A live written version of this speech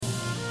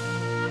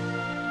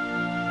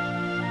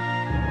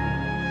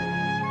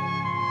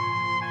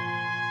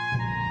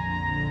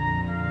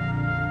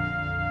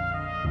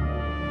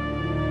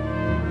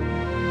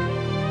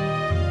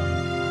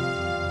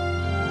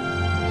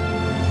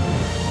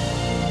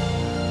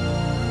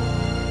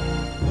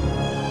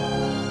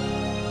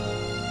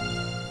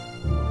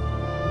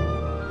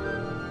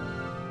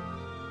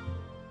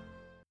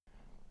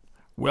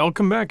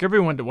Welcome back,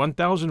 everyone, to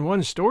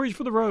 1001 Stories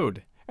for the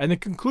Road, and the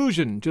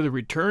conclusion to The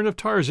Return of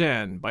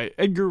Tarzan by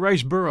Edgar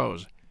Rice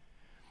Burroughs,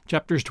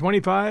 chapters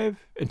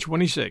 25 and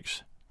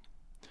 26.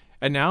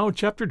 And now,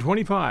 chapter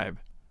 25,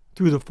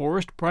 Through the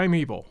Forest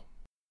Primeval.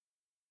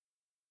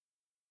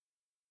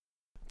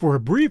 For a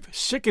brief,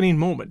 sickening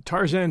moment,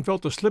 Tarzan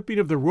felt the slipping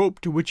of the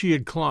rope to which he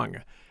had clung,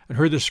 and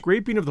heard the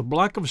scraping of the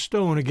block of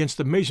stone against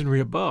the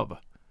masonry above.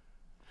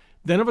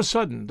 Then of a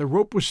sudden the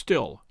rope was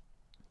still.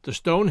 The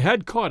stone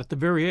had caught at the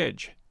very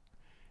edge.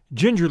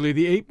 Gingerly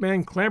the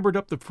ape-man clambered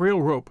up the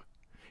frail rope.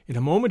 In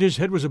a moment his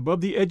head was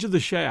above the edge of the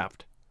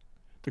shaft.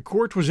 The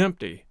court was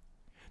empty.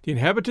 The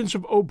inhabitants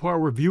of Opar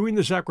were viewing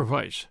the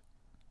sacrifice.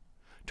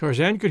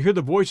 Tarzan could hear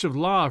the voice of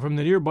La from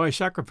the nearby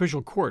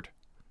sacrificial court.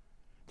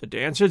 The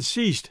dance had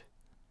ceased.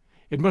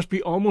 It must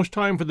be almost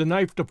time for the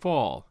knife to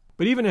fall,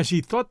 but even as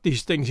he thought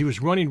these things he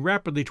was running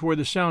rapidly toward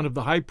the sound of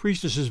the high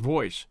priestess's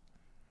voice.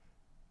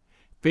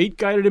 Fate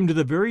guided him to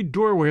the very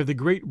doorway of the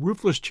great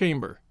roofless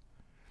chamber.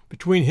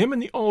 Between him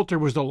and the altar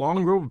was the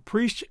long row of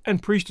priests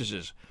and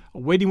priestesses,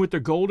 awaiting with their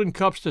golden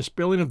cups the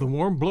spilling of the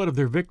warm blood of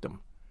their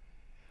victim.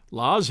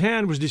 La's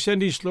hand was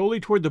descending slowly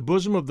toward the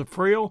bosom of the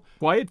frail,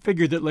 quiet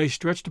figure that lay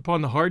stretched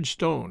upon the hard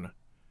stone.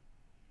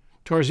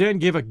 Tarzan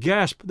gave a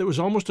gasp that was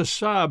almost a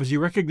sob as he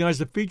recognized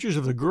the features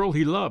of the girl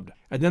he loved,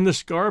 and then the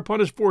scar upon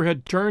his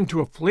forehead turned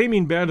to a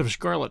flaming band of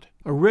scarlet.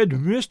 A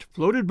red mist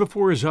floated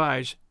before his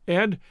eyes,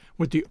 and,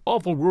 with the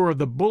awful roar of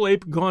the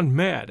bull-ape gone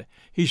mad,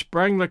 he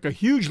sprang like a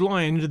huge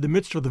lion into the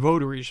midst of the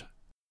votaries.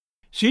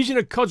 Seizing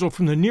a cudgel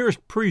from the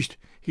nearest priest,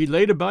 he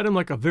laid about him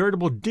like a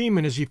veritable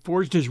demon as he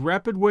forged his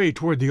rapid way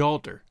toward the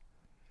altar.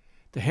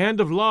 The hand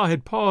of La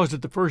had paused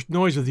at the first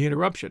noise of the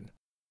interruption.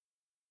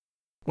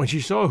 When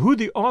she saw who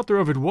the author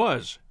of it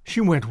was, she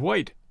went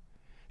white.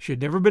 She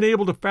had never been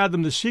able to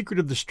fathom the secret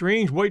of the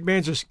strange white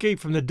man's escape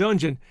from the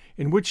dungeon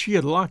in which she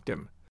had locked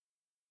him.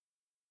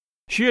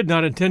 She had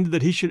not intended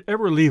that he should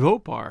ever leave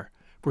Opar,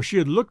 for she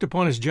had looked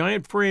upon his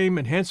giant frame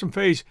and handsome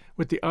face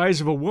with the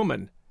eyes of a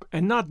woman,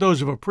 and not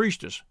those of a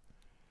priestess.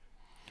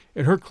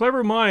 In her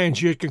clever mind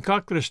she had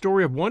concocted a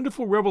story of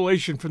wonderful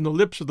revelation from the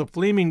lips of the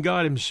flaming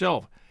god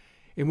himself,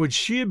 in which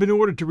she had been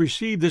ordered to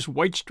receive this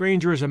white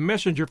stranger as a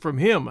messenger from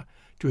him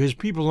to his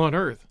people on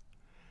earth.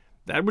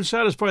 That would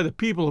satisfy the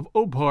people of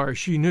Opar,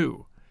 she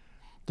knew.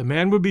 The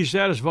man would be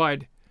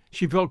satisfied,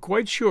 she felt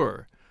quite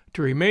sure,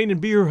 to remain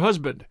and be her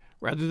husband,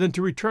 rather than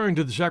to return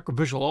to the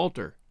sacrificial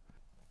altar.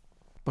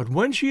 But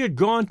when she had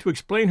gone to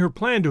explain her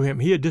plan to him,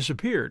 he had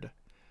disappeared,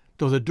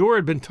 though the door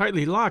had been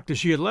tightly locked as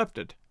she had left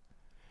it.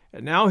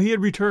 And now he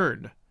had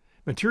returned,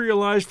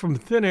 materialized from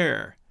thin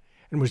air,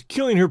 and was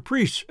killing her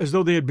priests as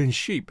though they had been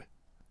sheep.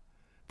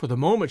 For the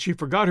moment she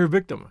forgot her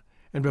victim,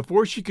 and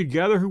before she could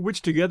gather her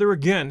wits together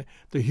again,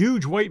 the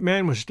huge white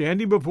man was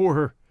standing before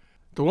her,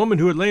 the woman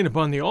who had lain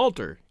upon the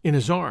altar, in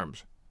his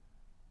arms.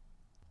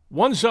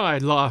 "One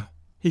side, La,"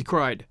 he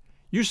cried.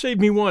 "You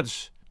saved me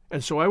once,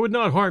 and so I would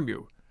not harm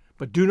you,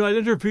 but do not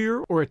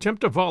interfere or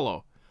attempt to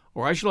follow,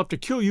 or I shall have to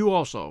kill you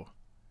also."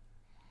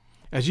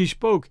 As he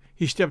spoke,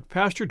 he stepped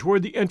past her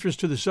toward the entrance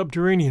to the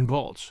subterranean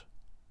vaults.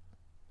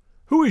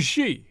 "Who is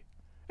she?"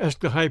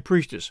 asked the high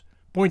priestess,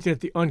 pointing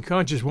at the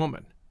unconscious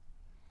woman.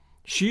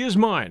 "She is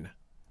mine,"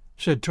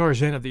 said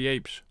Tarzan of the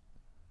Apes.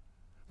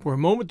 For a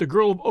moment the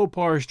girl of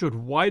Opar stood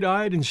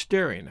wide-eyed and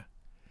staring.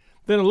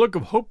 Then a look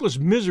of hopeless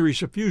misery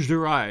suffused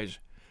her eyes.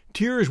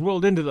 Tears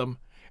welled into them,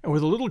 and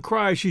with a little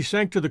cry she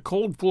sank to the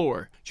cold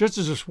floor, just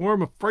as a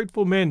swarm of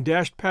frightful men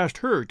dashed past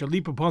her to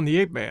leap upon the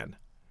ape-man.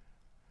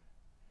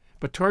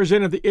 But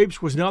Tarzan of the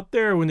Apes was not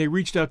there when they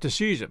reached out to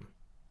seize him.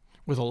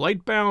 With a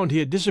light bound he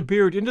had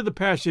disappeared into the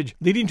passage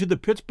leading to the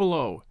pits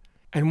below,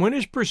 and when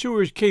his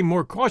pursuers came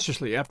more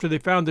cautiously after they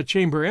found the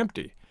chamber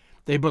empty,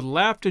 they but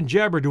laughed and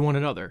jabbered to one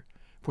another,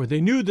 for they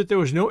knew that there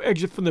was no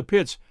exit from the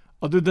pits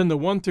other than the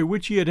one through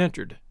which he had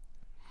entered.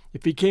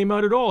 If he came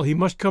out at all, he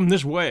must come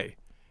this way,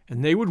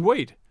 and they would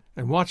wait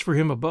and watch for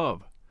him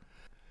above.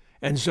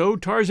 And so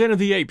Tarzan of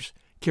the Apes,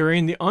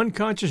 carrying the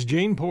unconscious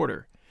Jane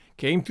Porter,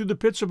 came through the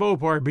pits of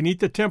Opar beneath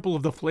the temple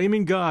of the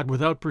flaming god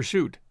without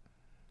pursuit.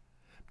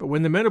 But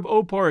when the men of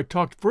Opar had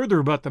talked further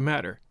about the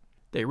matter,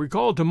 they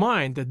recalled to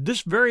mind that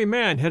this very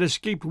man had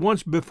escaped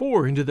once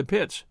before into the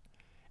pits,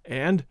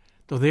 and,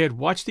 though they had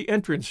watched the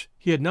entrance,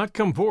 he had not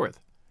come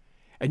forth,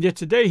 and yet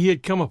today he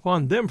had come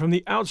upon them from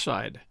the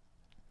outside.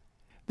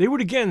 They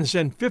would again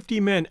send 50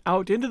 men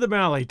out into the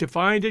valley to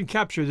find and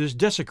capture this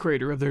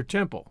desecrator of their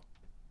temple.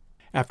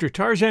 After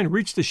Tarzan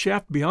reached the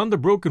shaft beyond the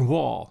broken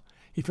wall,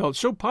 he felt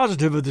so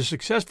positive of the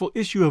successful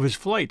issue of his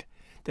flight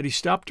that he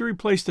stopped to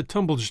replace the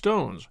tumbled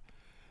stones,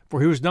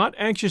 for he was not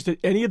anxious that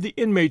any of the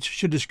inmates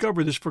should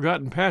discover this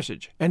forgotten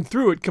passage, and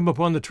through it come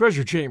upon the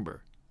treasure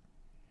chamber.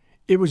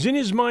 It was in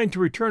his mind to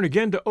return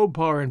again to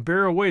Opar and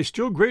bear away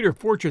still greater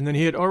fortune than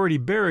he had already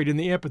buried in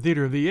the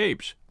amphitheater of the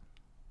apes.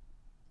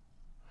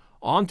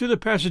 On through the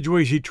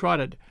passageways he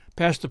trotted,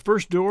 past the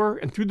first door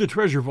and through the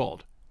treasure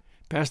vault,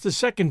 past the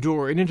second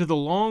door and into the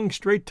long,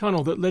 straight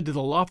tunnel that led to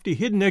the lofty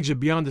hidden exit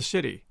beyond the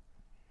city.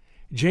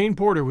 Jane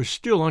Porter was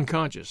still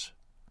unconscious.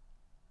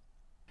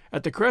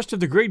 At the crest of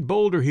the great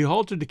boulder he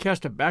halted to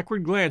cast a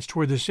backward glance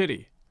toward the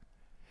city.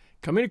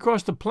 Coming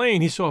across the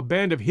plain he saw a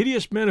band of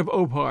hideous men of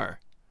Opar.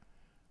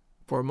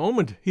 For a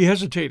moment he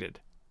hesitated.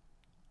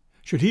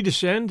 Should he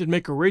descend and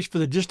make a race for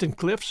the distant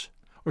cliffs,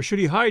 or should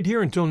he hide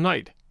here until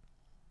night?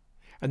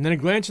 And then a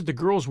glance at the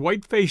girl's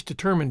white face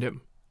determined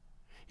him.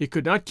 He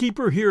could not keep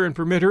her here and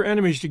permit her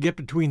enemies to get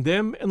between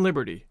them and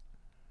liberty.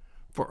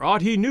 For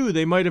aught he knew,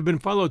 they might have been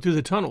followed through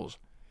the tunnels,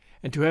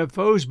 and to have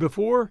foes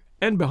before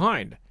and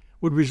behind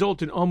would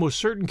result in almost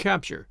certain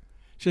capture,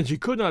 since he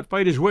could not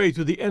fight his way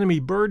through the enemy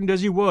burdened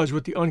as he was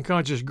with the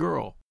unconscious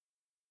girl.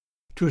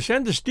 To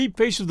ascend the steep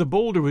face of the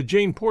boulder with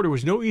Jane Porter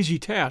was no easy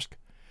task,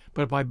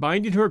 but by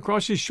binding her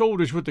across his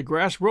shoulders with the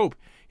grass rope,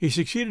 he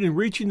succeeded in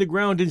reaching the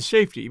ground in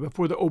safety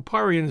before the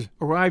Oparians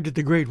arrived at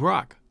the great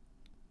rock.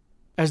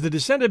 As the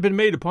descent had been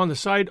made upon the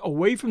side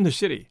away from the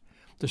city,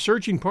 the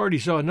searching party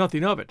saw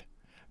nothing of it,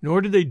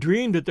 nor did they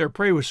dream that their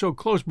prey was so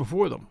close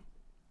before them.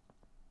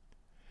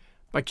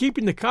 By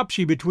keeping the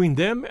kopje between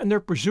them and their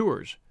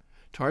pursuers,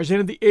 Tarzan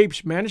of the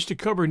Apes managed to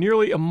cover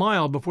nearly a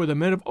mile before the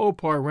men of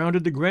Opar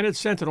rounded the granite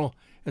sentinel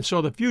and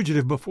saw the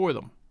fugitive before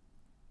them.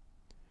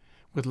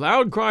 With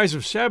loud cries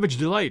of savage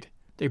delight,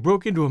 they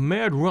broke into a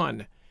mad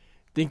run,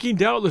 thinking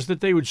doubtless that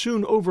they would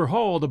soon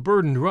overhaul the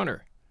burdened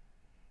runner.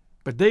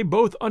 But they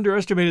both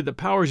underestimated the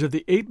powers of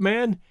the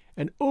ape-man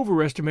and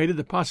overestimated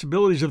the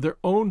possibilities of their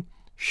own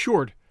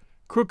short,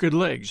 crooked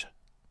legs.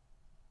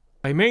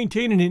 By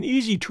maintaining an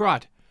easy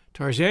trot,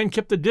 Tarzan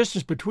kept the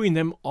distance between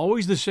them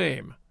always the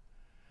same.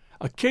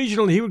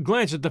 Occasionally he would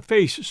glance at the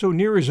face so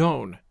near his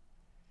own.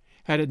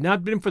 Had it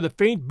not been for the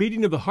faint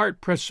beating of the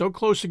heart pressed so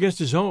close against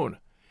his own,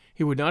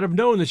 he would not have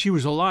known that she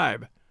was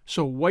alive,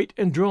 so white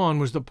and drawn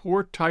was the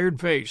poor,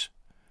 tired face.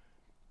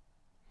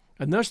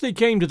 And thus they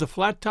came to the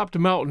flat-topped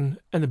mountain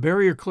and the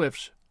barrier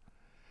cliffs.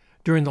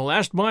 During the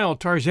last mile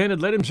Tarzan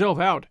had let himself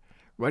out,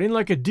 running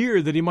like a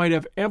deer that he might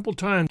have ample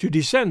time to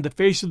descend the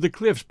face of the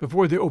cliffs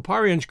before the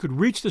Oparians could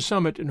reach the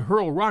summit and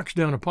hurl rocks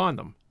down upon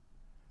them.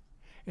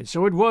 And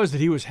so it was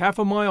that he was half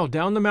a mile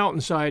down the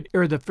mountainside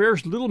ere the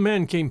fairest little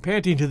men came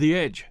panting to the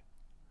edge.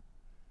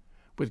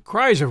 With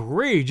cries of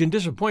rage and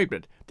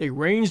disappointment, they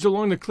ranged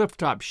along the cliff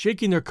top,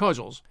 shaking their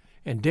cudgels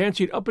and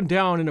dancing up and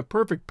down in a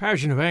perfect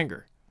passion of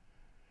anger.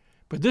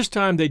 But this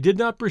time they did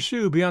not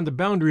pursue beyond the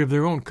boundary of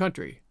their own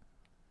country.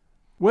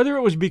 Whether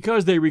it was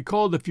because they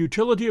recalled the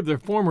futility of their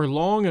former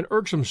long and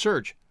irksome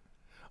search,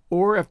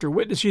 or after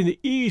witnessing the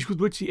ease with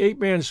which the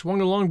ape-man swung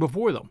along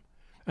before them,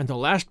 and the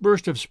last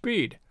burst of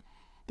speed,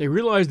 they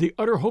realized the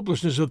utter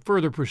hopelessness of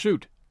further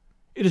pursuit.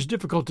 It is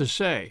difficult to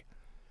say,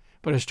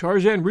 but as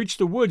Tarzan reached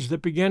the woods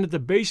that began at the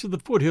base of the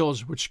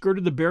foothills which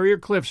skirted the barrier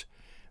cliffs,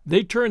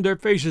 they turned their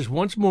faces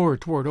once more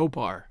toward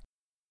Opar.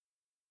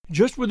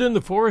 Just within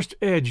the forest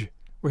edge,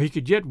 where he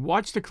could yet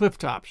watch the cliff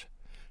tops,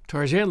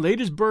 Tarzan laid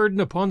his burden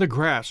upon the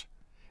grass,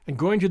 and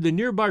going to the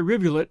nearby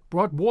rivulet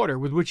brought water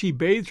with which he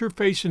bathed her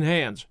face and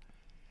hands.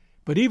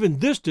 But even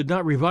this did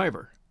not revive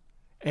her,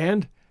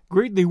 and,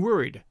 greatly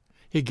worried,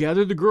 he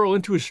gathered the girl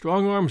into his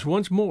strong arms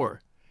once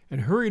more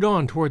and hurried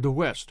on toward the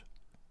west.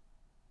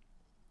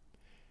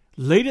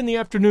 Late in the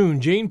afternoon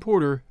Jane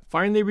Porter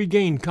finally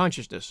regained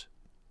consciousness.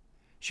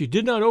 She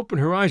did not open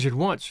her eyes at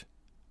once.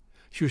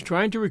 She was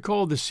trying to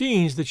recall the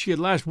scenes that she had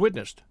last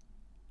witnessed.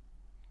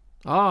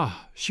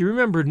 Ah, she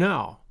remembered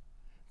now.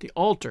 The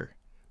altar,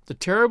 the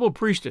terrible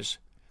priestess,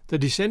 the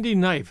descending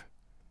knife.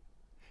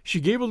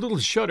 She gave a little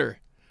shudder,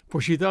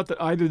 for she thought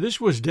that either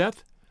this was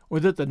death, or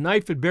that the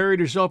knife had buried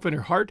herself in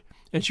her heart,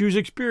 and she was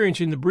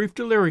experiencing the brief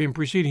delirium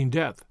preceding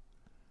death.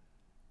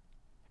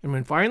 And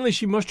when finally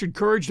she mustered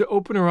courage to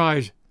open her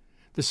eyes,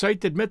 the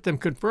sight that met them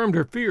confirmed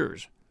her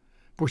fears,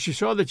 for she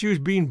saw that she was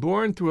being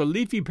borne through a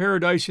leafy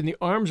paradise in the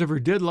arms of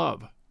her dead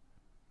love.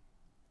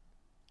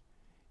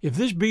 "If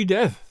this be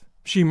death,"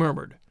 she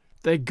murmured,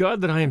 "thank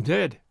God that I am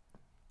dead."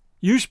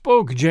 "You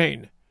spoke,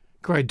 Jane,"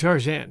 cried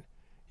Tarzan.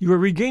 "You are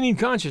regaining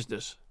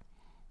consciousness."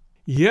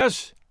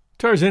 "Yes,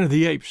 Tarzan of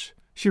the Apes,"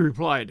 she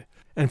replied,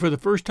 and for the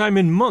first time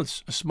in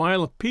months a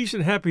smile of peace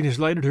and happiness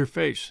lighted her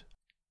face.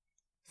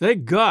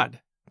 "Thank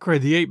God!"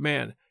 cried the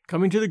ape-man,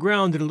 coming to the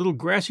ground in a little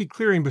grassy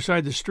clearing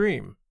beside the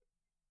stream.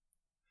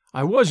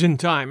 "I was in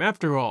time,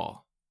 after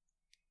all."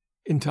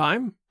 "In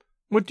time?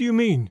 What do you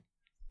mean?"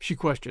 she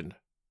questioned.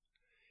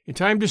 "In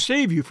time to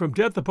save you from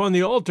death upon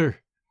the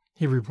altar,"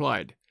 he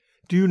replied.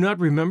 "Do you not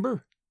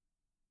remember?"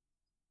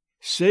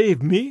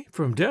 "Save me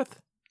from death?"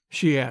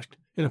 she asked,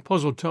 in a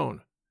puzzled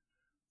tone.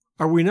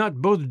 "Are we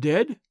not both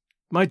dead,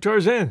 my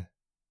Tarzan?"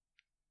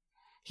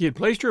 He had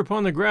placed her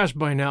upon the grass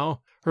by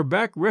now, her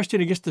back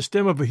resting against the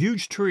stem of a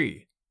huge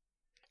tree.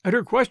 At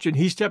her question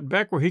he stepped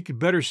back where he could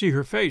better see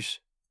her face.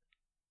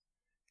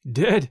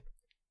 "Dead,"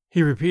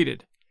 he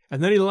repeated,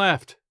 and then he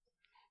laughed.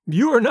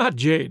 "You are not,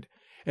 Jade,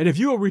 and if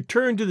you will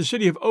return to the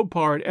city of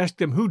Opar and ask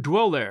them who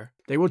dwell there,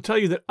 they will tell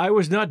you that I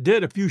was not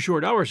dead a few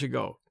short hours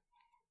ago.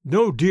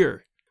 No,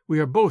 dear, we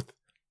are both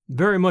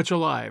very much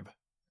alive."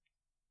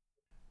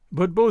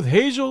 "But both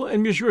Hazel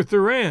and Monsieur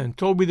Thuran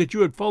told me that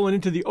you had fallen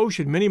into the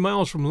ocean many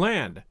miles from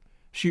land,"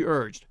 she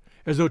urged,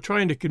 as though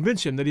trying to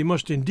convince him that he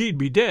must indeed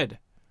be dead.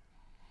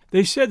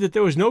 They said that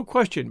there was no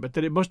question but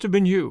that it must have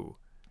been you,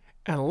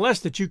 unless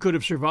that you could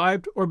have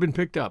survived or been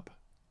picked up.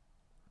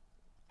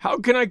 How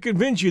can I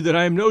convince you that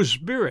I am no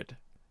spirit?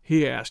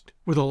 He asked,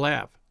 with a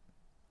laugh.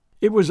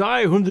 It was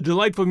I whom the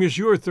delightful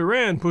Monsieur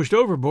Tarzan pushed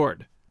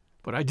overboard,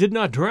 but I did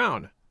not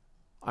drown.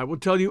 I will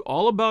tell you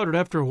all about it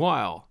after a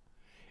while.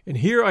 And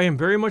here I am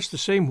very much the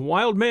same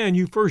wild man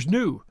you first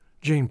knew,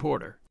 Jane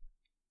Porter.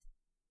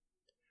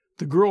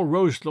 The girl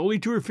rose slowly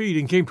to her feet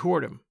and came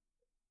toward him.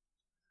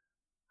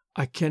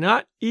 I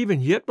cannot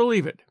even yet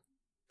believe it,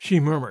 she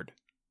murmured.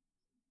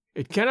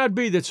 It cannot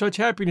be that such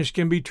happiness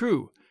can be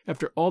true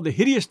after all the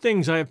hideous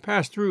things I have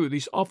passed through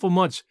these awful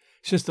months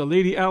since the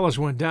Lady Alice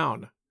went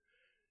down.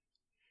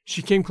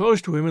 She came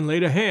close to him and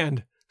laid a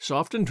hand,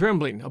 soft and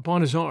trembling,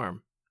 upon his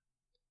arm.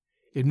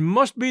 It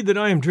must be that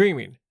I am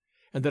dreaming,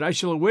 and that I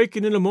shall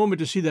awaken in a moment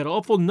to see that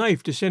awful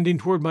knife descending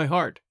toward my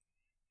heart.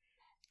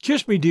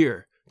 Kiss me,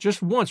 dear,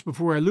 just once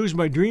before I lose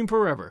my dream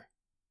forever.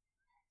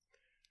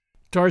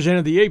 Tarzan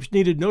of the Apes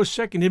needed no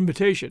second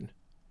invitation.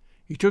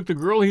 He took the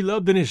girl he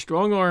loved in his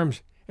strong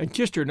arms and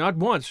kissed her not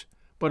once,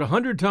 but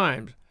 100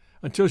 times,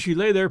 until she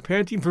lay there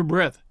panting for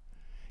breath.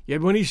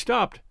 Yet when he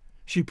stopped,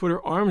 she put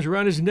her arms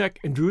around his neck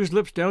and drew his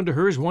lips down to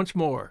hers once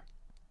more.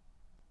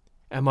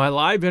 Am I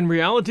alive in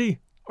reality,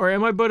 or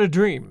am I but a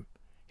dream?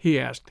 He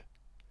asked.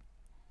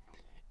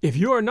 If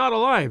you are not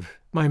alive,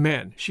 my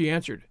man, she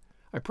answered,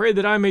 I pray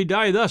that I may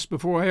die thus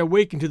before I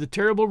awaken to the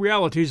terrible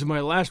realities of my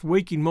last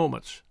waking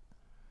moments.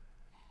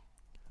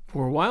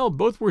 For a while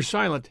both were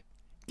silent,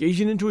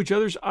 gazing into each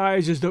other's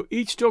eyes as though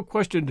each still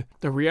questioned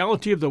the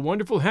reality of the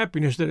wonderful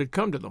happiness that had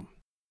come to them.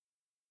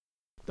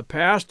 The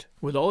past,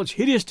 with all its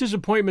hideous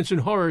disappointments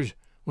and horrors,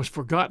 was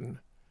forgotten.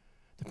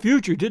 The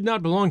future did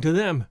not belong to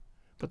them,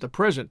 but the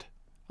present.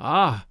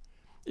 Ah,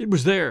 it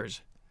was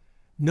theirs.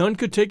 None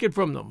could take it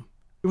from them.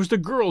 It was the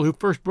girl who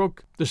first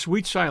broke the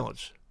sweet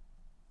silence.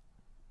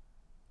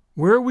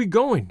 Where are we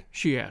going?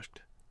 She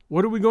asked.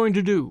 What are we going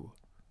to do?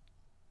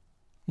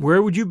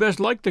 Where would you best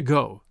like to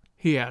go?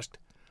 He asked.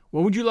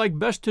 What would you like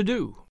best to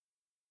do?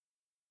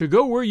 To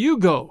go where you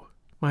go,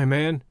 my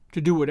man,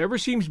 to do whatever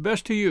seems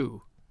best to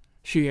you,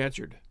 she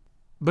answered.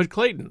 But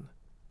Clayton,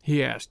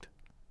 he asked.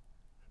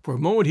 For a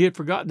moment he had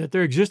forgotten that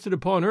there existed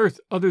upon earth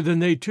other than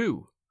they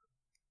two.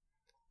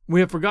 We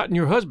have forgotten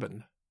your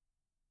husband.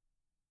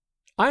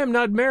 I am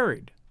not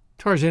married,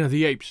 Tarzan of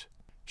the Apes,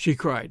 she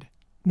cried,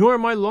 nor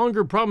am I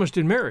longer promised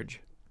in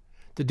marriage.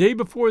 The day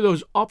before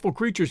those awful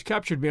creatures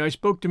captured me, I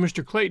spoke to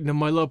Mr. Clayton of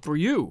my love for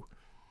you,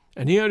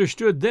 and he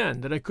understood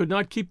then that I could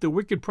not keep the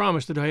wicked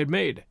promise that I had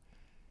made.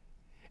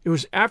 It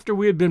was after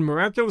we had been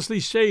miraculously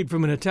saved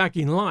from an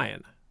attacking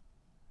lion.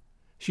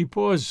 She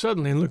paused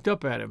suddenly and looked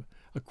up at him,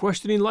 a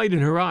questioning light in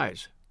her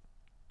eyes.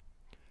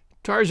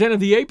 Tarzan of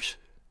the Apes,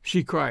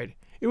 she cried,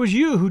 it was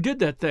you who did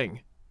that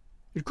thing.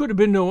 It could have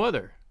been no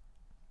other.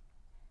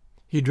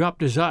 He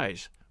dropped his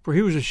eyes, for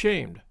he was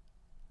ashamed.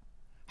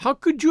 How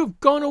could you have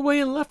gone away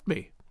and left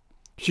me?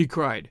 She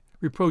cried,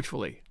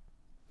 reproachfully.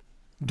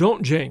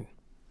 Don't, Jane,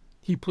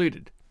 he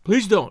pleaded.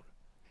 Please don't.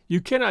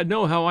 You cannot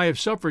know how I have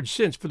suffered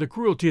since for the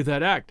cruelty of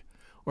that act,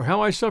 or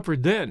how I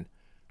suffered then,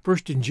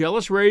 first in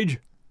jealous rage,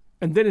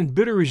 and then in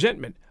bitter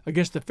resentment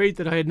against the fate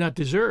that I had not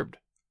deserved.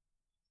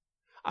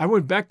 I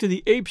went back to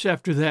the apes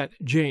after that,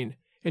 Jane,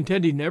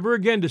 intending never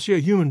again to see a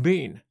human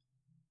being.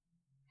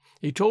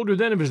 He told her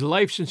then of his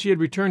life since he had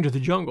returned to the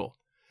jungle,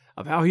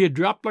 of how he had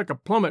dropped like a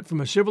plummet from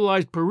a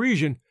civilized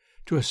Parisian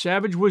to a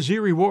savage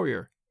Waziri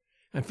warrior,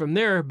 and from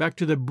there back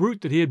to the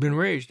brute that he had been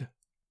raised.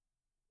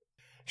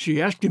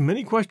 She asked him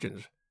many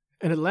questions,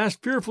 and at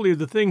last fearfully of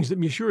the things that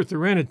Monsieur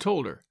Tarzan had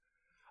told her,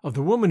 of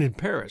the woman in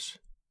Paris.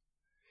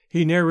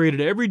 He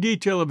narrated every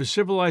detail of his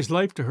civilized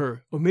life to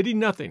her, omitting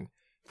nothing,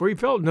 for he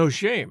felt no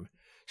shame,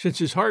 since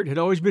his heart had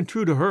always been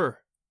true to her.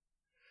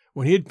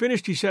 When he had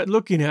finished, he sat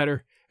looking at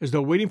her, as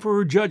though waiting for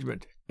her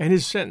judgment and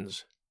his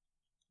sentence.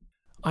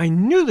 I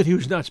knew that he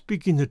was not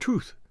speaking the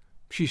truth,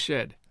 she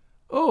said.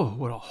 Oh,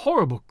 what a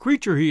horrible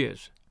creature he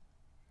is!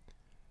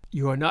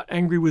 You are not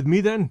angry with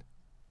me, then?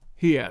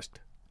 He asked,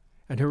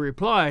 and her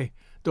reply,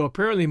 though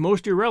apparently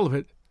most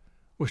irrelevant,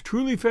 was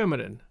truly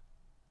feminine.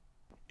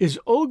 Is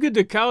Olga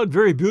the Coward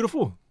very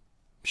beautiful?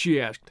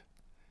 She asked,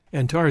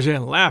 and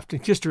Tarzan laughed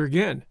and kissed her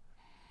again.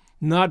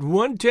 Not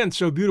 1/10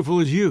 so beautiful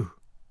as you,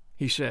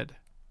 he said.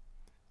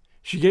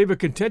 She gave a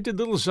contented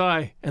little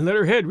sigh and let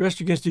her head rest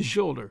against his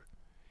shoulder.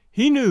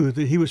 He knew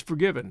that he was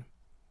forgiven.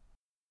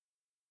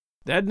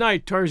 That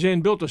night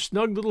Tarzan built a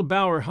snug little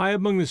bower high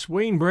among the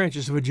swaying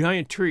branches of a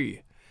giant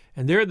tree,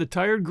 and there the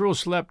tired girl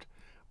slept,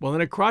 while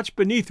in a crotch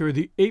beneath her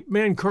the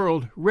ape-man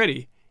curled,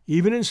 ready,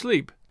 even in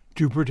sleep,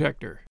 to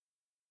protect her.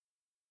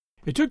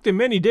 It took them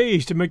many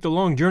days to make the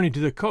long journey to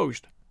the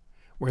coast.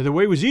 Where the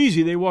way was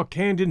easy, they walked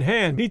hand in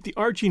hand beneath the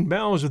arching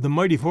boughs of the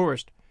mighty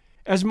forest,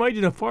 as might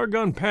in a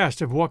far-gone past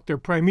have walked their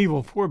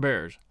primeval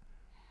forebears.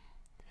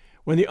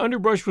 When the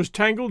underbrush was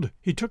tangled,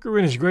 he took her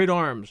in his great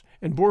arms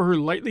and bore her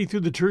lightly through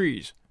the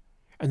trees,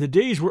 and the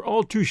days were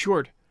all too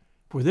short,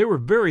 for they were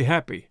very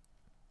happy.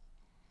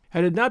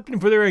 Had it not been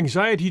for their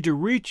anxiety to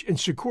reach and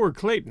succor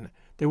Clayton,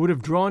 they would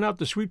have drawn out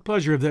the sweet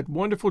pleasure of that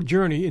wonderful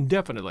journey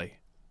indefinitely.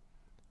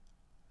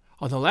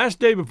 On the last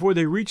day before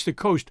they reached the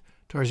coast,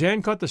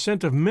 Tarzan caught the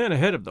scent of men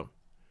ahead of them,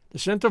 the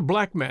scent of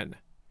black men.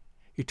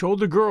 He told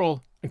the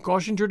girl and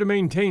cautioned her to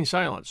maintain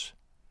silence.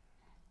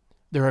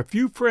 "There are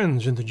few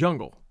friends in the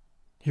jungle,"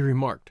 he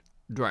remarked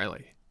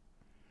dryly.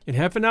 In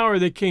half an hour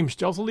they came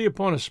stealthily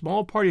upon a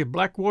small party of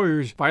black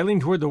warriors filing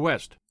toward the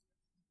west.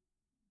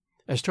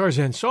 As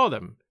Tarzan saw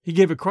them, he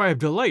gave a cry of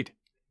delight.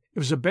 It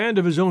was a band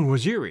of his own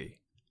Waziri.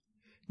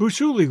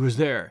 Busuli was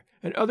there,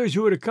 and others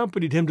who had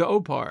accompanied him to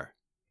Opar.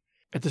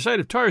 At the sight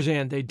of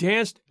Tarzan, they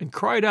danced and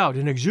cried out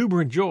in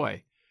exuberant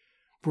joy.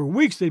 For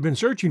weeks they'd been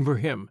searching for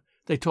him,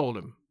 they told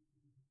him.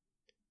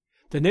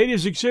 The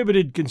natives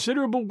exhibited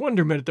considerable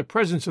wonderment at the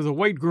presence of the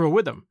white girl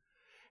with him,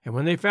 and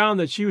when they found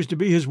that she was to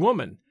be his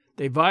woman,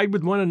 they vied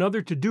with one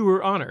another to do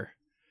her honor.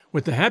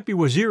 With the happy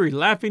Waziri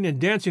laughing and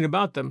dancing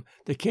about them,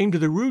 they came to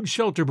the rude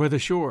shelter by the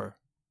shore.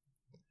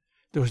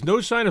 There was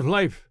no sign of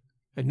life,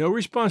 and no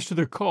response to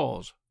their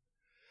calls.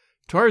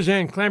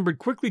 Tarzan clambered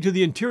quickly to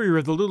the interior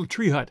of the little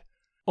tree hut,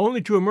 only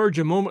to emerge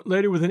a moment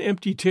later with an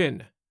empty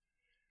tin.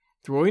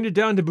 Throwing it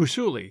down to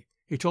Busuli,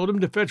 he told him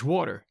to fetch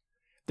water.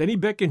 Then he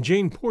beckoned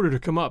Jane Porter to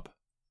come up.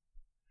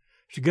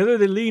 Together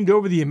they leaned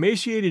over the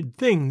emaciated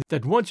thing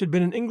that once had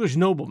been an English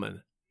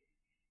nobleman.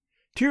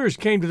 Tears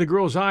came to the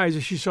girl's eyes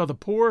as she saw the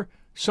poor,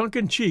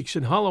 sunken cheeks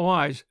and hollow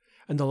eyes,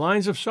 and the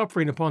lines of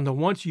suffering upon the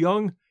once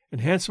young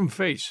and handsome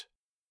face.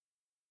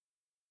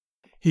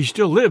 "He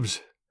still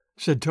lives,"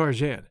 said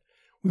Tarzan.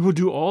 "We will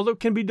do all that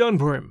can be done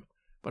for him,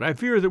 but I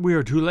fear that we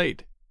are too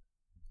late."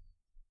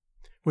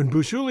 When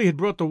Busuli had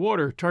brought the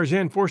water,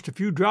 Tarzan forced a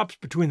few drops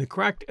between the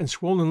cracked and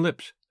swollen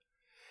lips.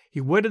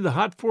 He wetted the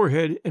hot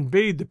forehead and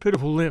bathed the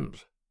pitiful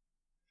limbs.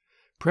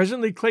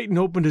 Presently Clayton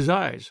opened his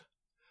eyes.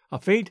 A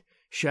faint,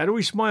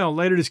 shadowy smile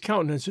lighted his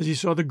countenance as he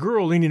saw the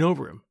girl leaning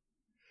over him.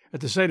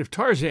 At the sight of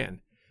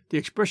Tarzan, the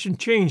expression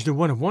changed to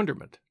one of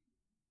wonderment.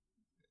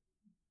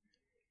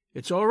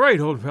 "It's all right,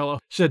 old fellow,"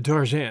 said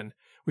Tarzan.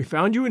 "We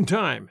found you in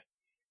time.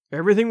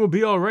 Everything will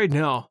be all right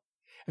now,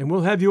 and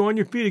we'll have you on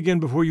your feet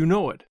again before you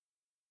know it."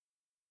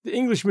 The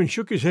Englishman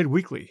shook his head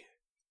weakly.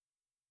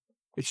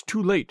 "It's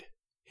too late,"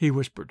 he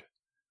whispered,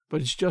 "but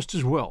it's just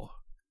as well.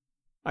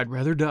 I'd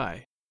rather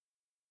die."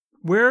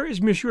 "Where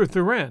is Monsieur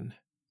Tarzan?"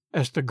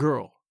 asked the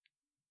girl.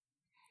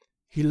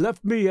 "He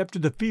left me after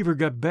the fever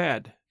got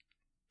bad.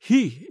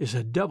 He is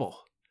a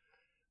devil.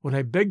 When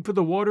I begged for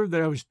the water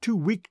that I was too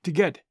weak to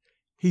get,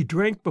 he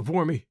drank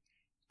before me,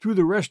 threw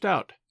the rest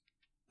out,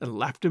 and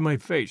laughed in my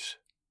face."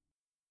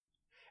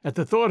 At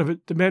the thought of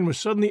it, the man was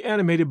suddenly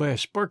animated by a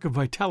spark of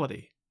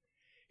vitality.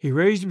 He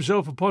raised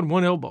himself upon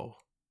one elbow.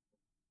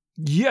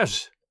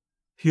 "Yes,"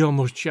 he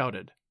almost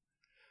shouted.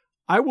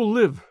 "I will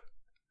live.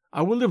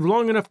 I will live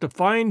long enough to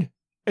find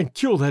and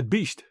kill that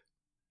beast."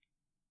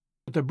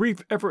 But the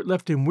brief effort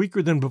left him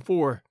weaker than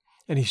before,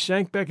 and he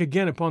sank back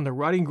again upon the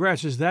rotting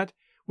grasses that,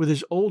 with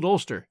his old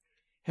ulster,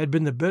 had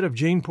been the bed of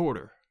Jane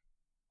Porter.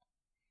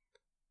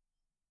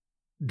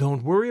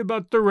 "Don't worry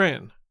about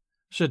Tarzan,"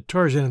 said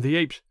Tarzan of the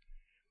Apes,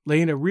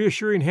 laying a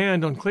reassuring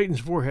hand on Clayton's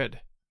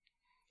forehead.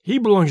 "He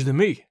belongs to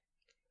me,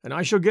 and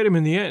I shall get him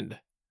in the end.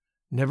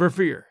 Never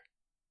fear."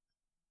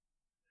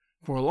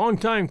 For a long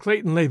time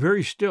Clayton lay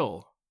very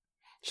still.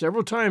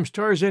 Several times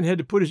Tarzan had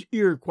to put his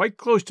ear quite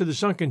close to the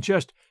sunken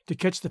chest to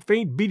catch the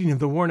faint beating of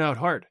the worn-out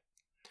heart.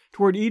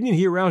 Toward evening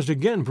he aroused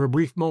again for a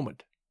brief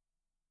moment.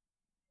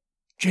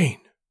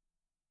 "Jane,"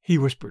 he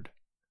whispered.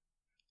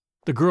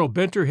 The girl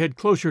bent her head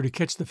closer to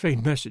catch the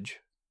faint message.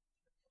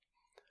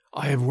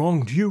 "I have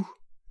wronged you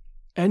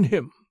and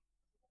him."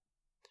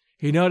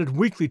 He nodded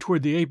weakly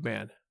toward the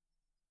ape-man.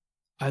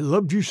 "I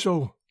loved you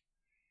so.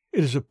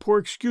 It is a poor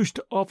excuse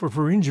to offer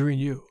for injuring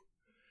you,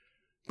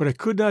 but I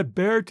could not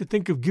bear to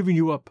think of giving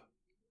you up.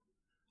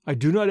 I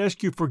do not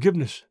ask you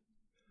forgiveness.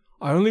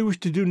 I only wish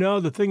to do now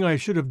the thing I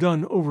should have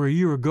done over a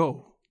year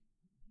ago."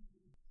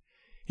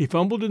 He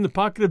fumbled in the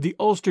pocket of the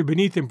ulster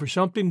beneath him for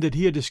something that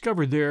he had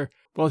discovered there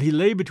while he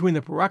lay between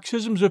the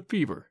paroxysms of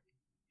fever.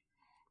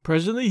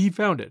 Presently he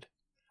found it,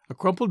 a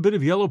crumpled bit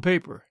of yellow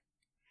paper.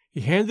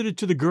 He handed it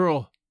to the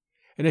girl,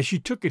 and as she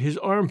took it his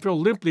arm fell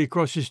limply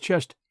across his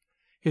chest,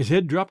 his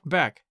head dropped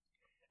back,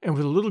 and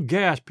with a little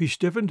gasp he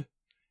stiffened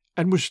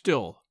and was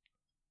still.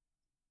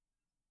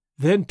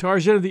 Then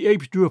Tarzan of the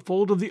Apes drew a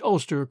fold of the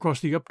ulster across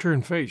the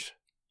upturned face.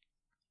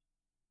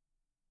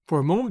 For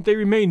a moment they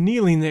remained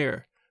kneeling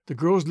there, the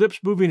girl's lips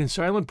moving in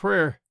silent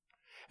prayer,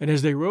 and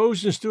as they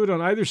rose and stood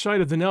on either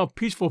side of the now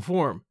peaceful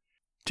form,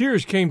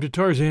 tears came to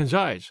Tarzan's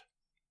eyes.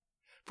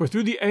 For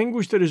through the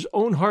anguish that his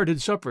own heart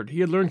had suffered,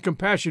 he had learned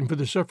compassion for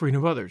the suffering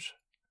of others.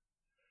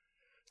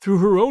 Through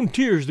her own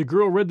tears the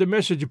girl read the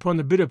message upon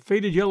the bit of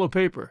faded yellow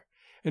paper,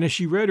 and as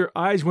she read her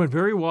eyes went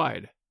very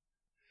wide.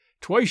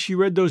 Twice she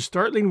read those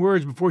startling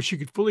words before she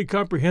could fully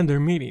comprehend their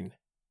meaning.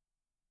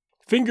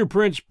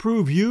 "Fingerprints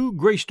prove you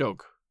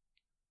Greystoke.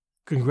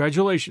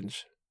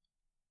 Congratulations.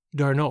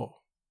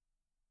 D'Arnaud."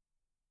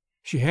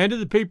 She handed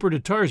the paper to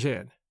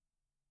Tarzan.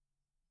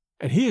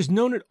 "And he has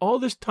known it all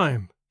this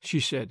time," she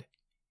said,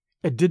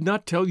 "and did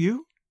not tell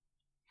you?"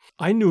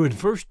 "I knew it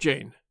first,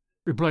 Jane,"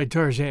 replied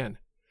Tarzan.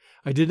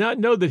 "I did not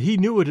know that he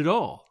knew it at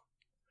all.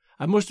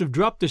 I must have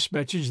dropped this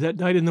message that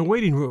night in the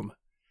waiting room.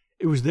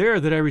 It was there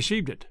that I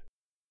received it."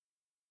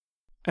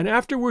 "And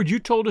afterward you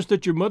told us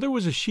that your mother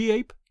was a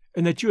she-ape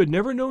and that you had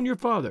never known your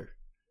father?"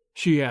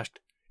 she asked,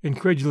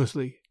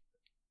 incredulously.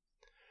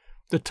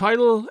 "The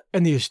title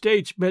and the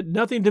estates meant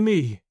nothing to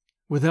me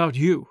without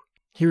you,"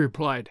 he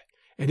replied,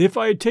 "and if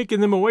I had taken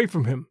them away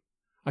from him,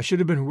 I should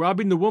have been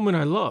robbing the woman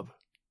I love.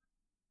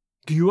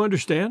 Do you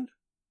understand?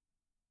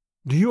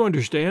 Do you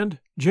understand,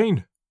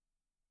 Jane?"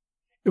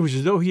 It was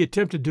as though he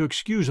attempted to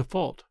excuse a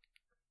fault.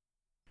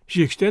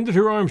 She extended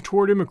her arms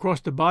toward him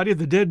across the body of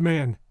the dead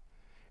man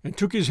and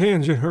took his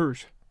hands in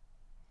hers.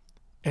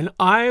 "And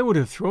I would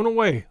have thrown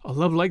away a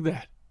love like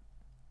that,"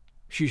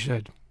 she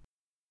said.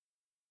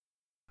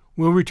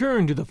 We'll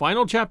return to the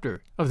final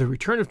chapter of The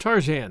Return of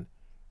Tarzan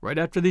right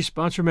after these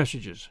sponsor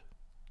messages.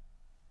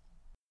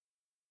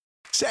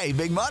 Save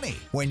big money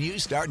when you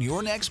start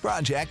your next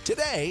project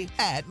today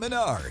at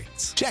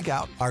Menards. Check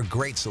out our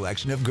great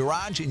selection of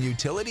garage and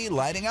utility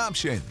lighting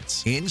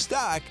options. In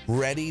stock,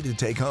 ready to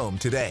take home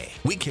today.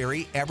 We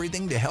carry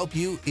everything to help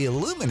you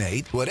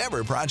illuminate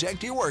whatever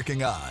project you're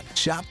working on.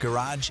 Shop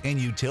garage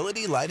and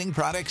utility lighting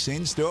products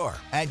in store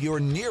at your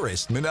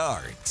nearest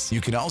Menards.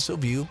 You can also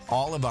view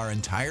all of our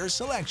entire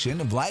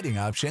selection of lighting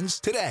options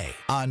today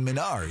on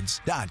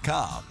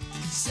Menards.com.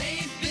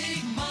 Save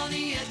big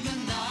money at Menards.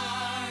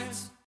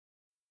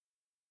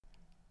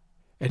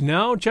 And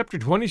now, Chapter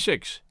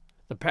 26,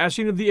 The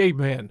Passing of the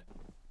Ape-Man.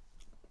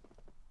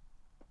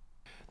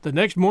 The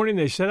next morning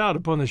they set out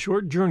upon the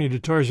short journey to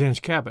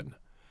Tarzan's cabin.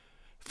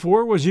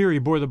 4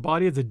 Waziri bore the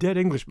body of the dead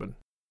Englishman.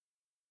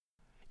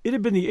 It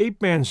had been the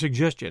ape-man's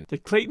suggestion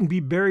that Clayton be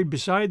buried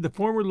beside the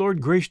former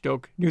Lord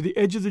Greystoke near the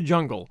edge of the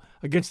jungle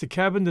against the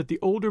cabin that the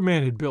older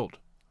man had built.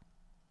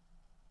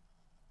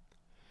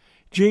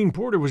 Jane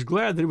Porter was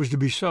glad that it was to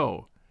be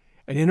so,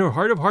 and in her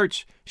heart of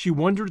hearts she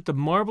wondered at the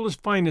marvelous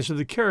fineness of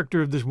the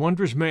character of this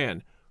wondrous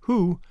man,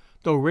 who,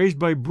 though raised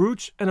by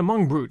brutes and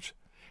among brutes,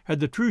 had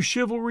the true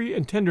chivalry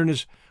and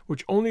tenderness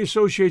which only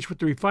associates with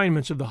the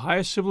refinements of the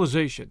highest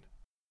civilization.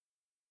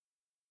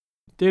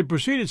 They had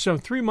proceeded some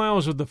 3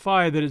 miles of the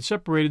 5 that had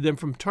separated them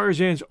from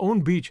Tarzan's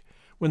own beach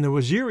when the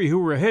Waziri who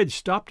were ahead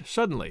stopped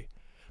suddenly,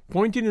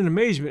 pointing in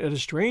amazement at a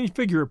strange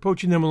figure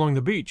approaching them along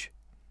the beach.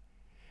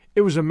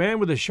 It was a man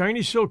with a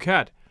shiny silk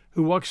hat,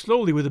 who walked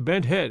slowly with a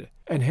bent head,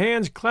 and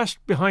hands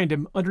clasped behind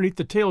him underneath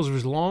the tails of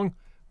his long,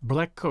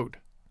 black coat.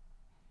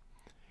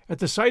 At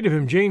the sight of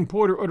him, Jane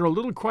Porter uttered a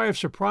little cry of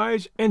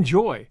surprise and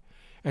joy,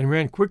 and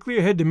ran quickly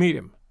ahead to meet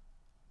him.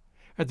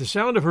 At the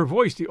sound of her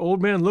voice, the old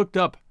man looked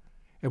up,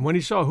 and when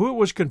he saw who it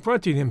was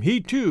confronting him,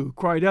 he, too,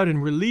 cried out in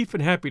relief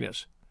and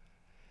happiness.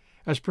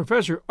 As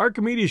Professor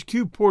Archimedes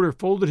Q. Porter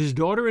folded his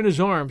daughter in his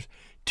arms,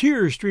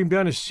 tears streamed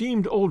down his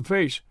seamed old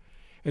face,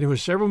 and it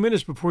was several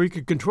minutes before he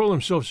could control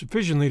himself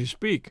sufficiently to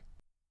speak.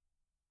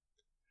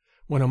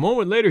 When a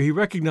moment later he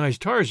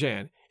recognized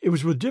Tarzan, it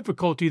was with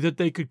difficulty that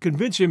they could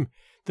convince him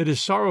that his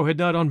sorrow had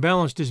not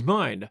unbalanced his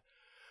mind,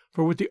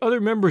 for with the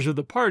other members of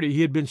the party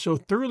he had been so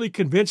thoroughly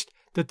convinced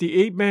that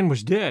the ape-man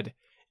was dead,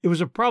 it was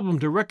a problem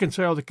to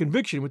reconcile the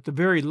conviction with the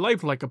very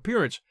lifelike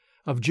appearance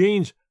of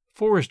Jane's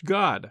forest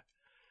god.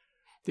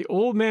 The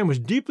old man was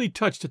deeply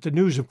touched at the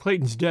news of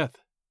Clayton's death.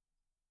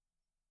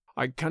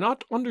 "I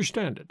cannot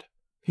understand it,"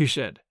 he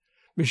said.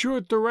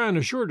 "Monsieur Tarzan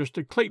assured us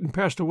that Clayton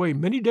passed away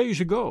many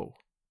days ago."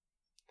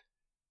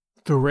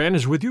 "Tarzan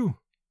is with you?"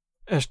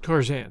 asked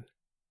Tarzan.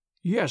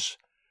 "Yes,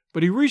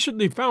 but he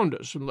recently found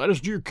us and led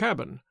us to your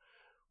cabin.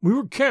 We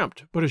were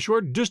camped but a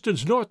short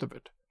distance north of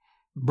it.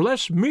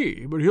 Bless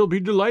me, but he'll be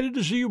delighted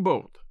to see you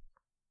both."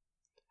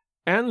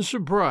 "And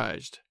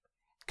surprised,"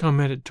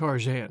 commented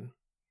Tarzan.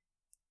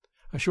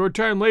 A short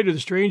time later the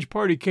strange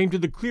party came to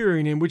the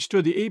clearing in which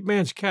stood the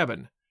ape-man's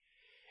cabin.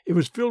 It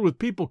was filled with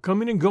people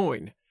coming and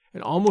going,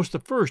 and almost the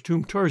first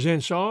whom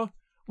Tarzan saw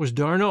was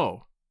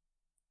D'Arnot.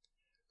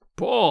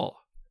 "Paul,"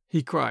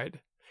 he cried,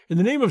 "in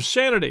the name of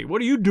sanity,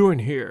 what are you doing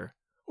here?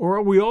 Or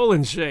are we all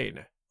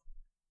insane?"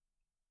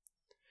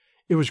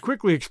 It was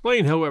quickly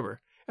explained,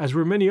 however, as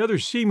were many other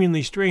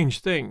seemingly strange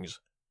things.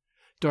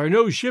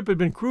 D'Arnot's ship had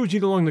been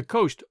cruising along the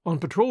coast on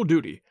patrol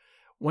duty,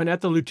 when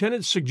at the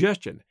lieutenant's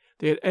suggestion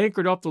they had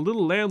anchored off the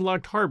little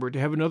landlocked harbor to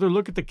have another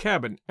look at the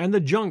cabin and the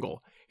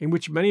jungle in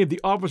which many of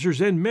the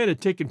officers and men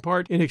had taken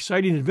part in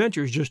exciting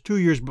adventures just 2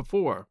 years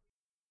before.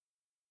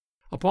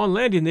 Upon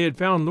landing they had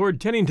found Lord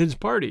Tennington's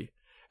party,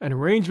 and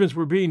arrangements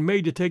were being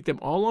made to take them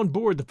all on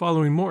board the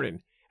following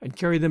morning and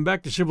carry them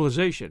back to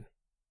civilization.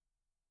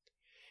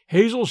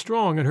 Hazel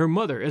Strong and her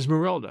mother,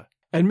 Esmeralda,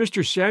 and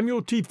Mr.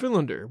 Samuel T.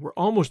 Philander were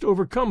almost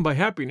overcome by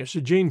happiness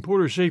at Jane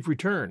Porter's safe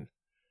return.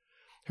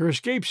 Her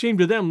escape seemed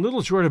to them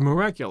little short of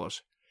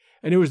miraculous,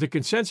 and it was the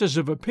consensus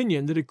of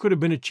opinion that it could have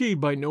been achieved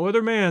by no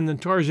other man than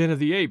Tarzan of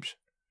the Apes.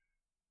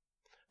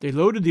 They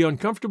loaded the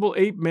uncomfortable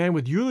ape-man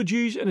with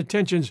eulogies and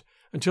attentions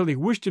until he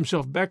wished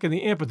himself back in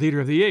the amphitheater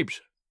of the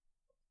apes.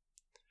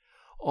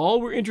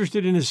 All were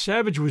interested in his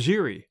savage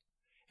Waziri,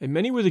 and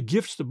many were the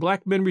gifts the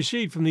black men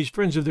received from these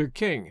friends of their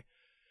king,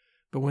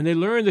 But when they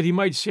learned that he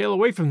might sail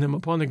away from them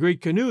upon the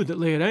great canoe that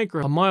lay at anchor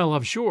a mile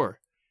offshore,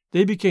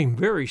 they became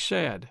very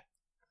sad.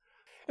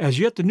 As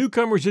yet the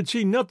newcomers had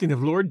seen nothing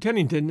of Lord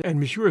Tennington and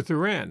Monsieur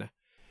Tarzan.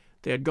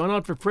 They had gone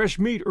out for fresh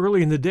meat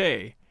early in the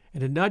day,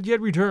 and had not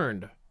yet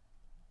returned.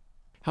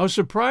 "How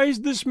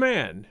surprised this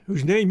man,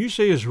 whose name you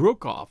say is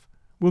Rokoff,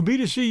 will be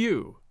to see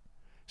you,"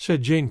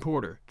 said Jane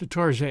Porter to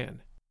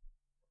Tarzan.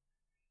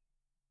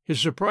 "His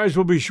surprise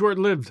will be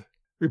short-lived,"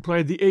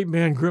 replied the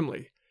ape-man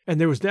grimly, and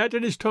there was that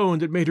in his tone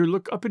that made her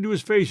look up into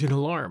his face in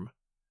alarm.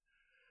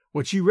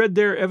 What she read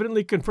there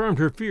evidently confirmed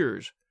her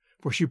fears,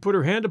 for she put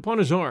her hand upon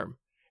his arm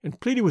and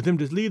pleaded with him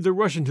to leave the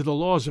Russian to the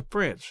laws of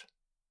France.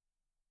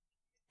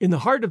 "In the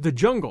heart of the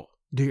jungle,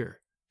 dear,"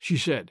 she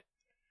said,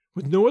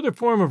 "with no other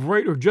form of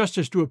right or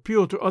justice to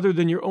appeal to other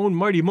than your own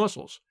mighty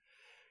muscles,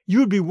 you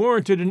would be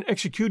warranted in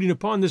executing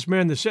upon this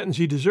man the sentence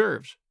he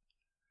deserves.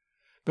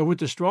 But with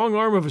the strong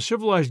arm of a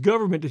civilized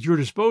government at your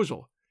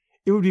disposal,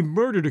 it would be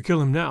murder to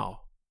kill him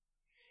now.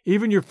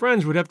 Even your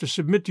friends would have to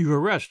submit to your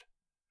arrest,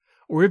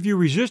 or if you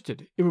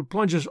resisted, it would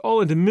plunge us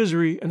all into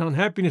misery and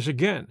unhappiness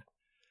again.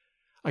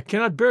 I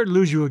cannot bear to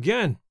lose you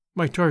again,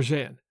 my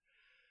Tarzan.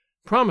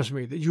 Promise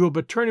me that you will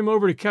but turn him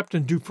over to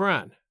Captain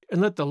Dufresne, and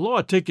let the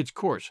law take its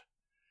course.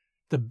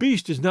 The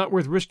beast is not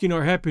worth risking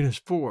our happiness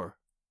for."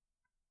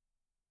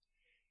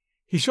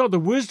 He saw the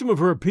wisdom of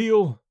her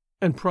appeal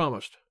and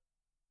promised.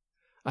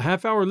 A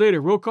half-hour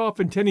later, Rokoff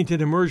and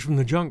Tennington emerged from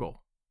the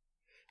jungle.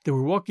 They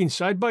were walking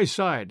side by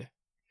side.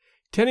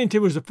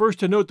 Tennington was the first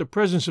to note the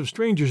presence of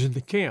strangers in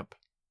the camp.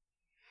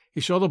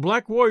 He saw the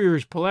black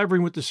warriors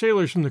palavering with the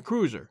sailors from the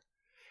cruiser,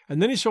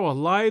 and then he saw a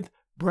lithe,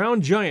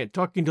 brown giant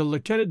talking to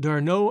Lieutenant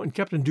D'Arnot and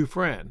Captain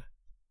Dufresne.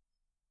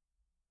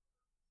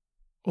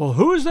 "Well,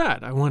 who is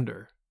that, I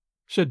wonder?"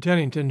 said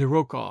Tennington to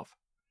Rokoff,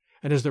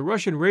 and as the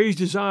Russian raised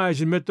his eyes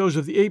and met those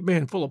of the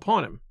ape-man full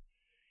upon him,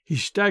 he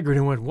staggered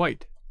and went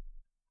white.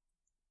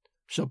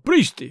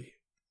 "Sapristi!"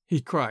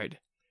 he cried,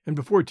 and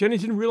before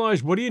Tennington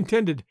realized what he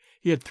intended,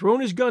 he had thrown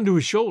his gun to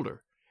his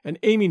shoulder, and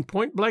aiming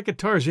point-blank at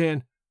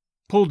Tarzan,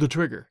 pulled the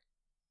trigger.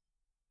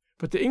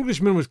 But the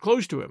Englishman was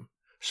close to him,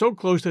 so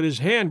close that his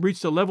hand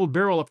reached the leveled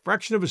barrel a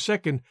fraction of a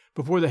second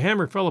before the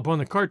hammer fell upon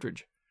the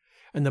cartridge,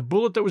 and the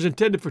bullet that was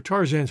intended for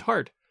Tarzan's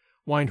heart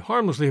whined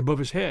harmlessly above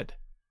his head.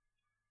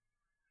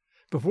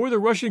 Before the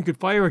Russian could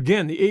fire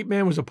again, the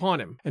ape-man was upon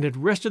him, and had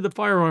wrested the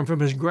firearm from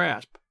his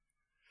grasp.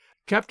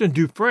 Captain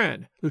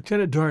Dufresne,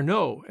 Lieutenant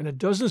D'Arnot, and a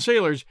dozen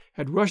sailors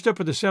had rushed up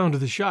at the sound of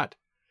the shot,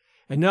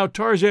 and now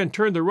Tarzan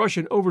turned the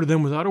Russian over to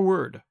them without a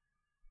word.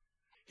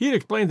 He had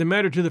explained the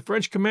matter to the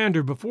French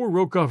commander before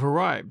Rokoff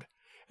arrived,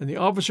 and the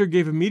officer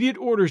gave immediate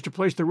orders to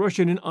place the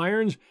Russian in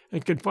irons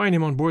and confine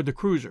him on board the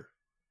cruiser.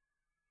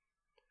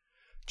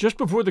 Just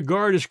before the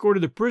guard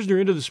escorted the prisoner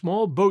into the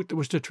small boat that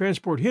was to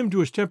transport him to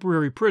his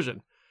temporary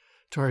prison,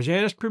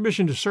 Tarzan asked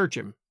permission to search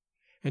him,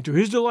 and to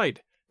his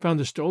delight found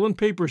the stolen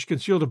papers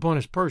concealed upon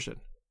his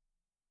person.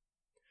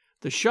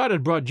 The shot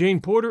had brought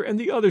Jane Porter and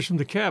the others from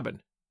the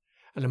cabin,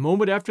 and a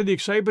moment after the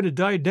excitement had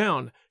died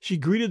down, she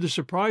greeted the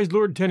surprised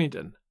Lord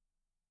Tennington.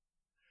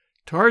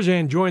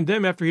 Tarzan joined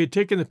them after he had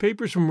taken the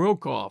papers from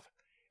Rokoff,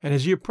 and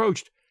as he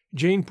approached,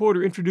 Jane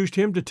Porter introduced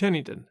him to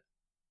Tennington.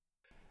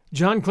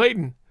 "John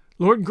Clayton,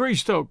 Lord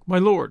Greystoke, my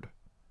lord,"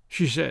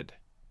 she said.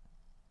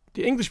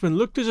 The Englishman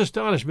looked his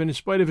astonishment in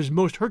spite of his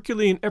most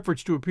Herculean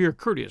efforts to appear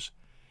courteous,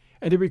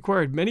 and it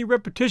required many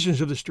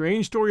repetitions of the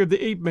strange story of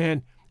the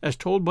ape-man as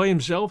told by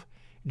himself,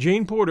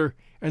 Jane Porter,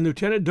 and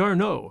Lieutenant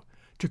D'Arnot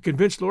to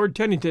convince Lord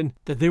Tennington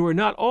that they were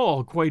not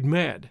all quite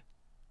mad.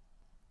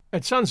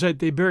 At sunset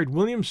they buried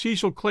William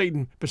Cecil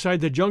Clayton beside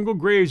the jungle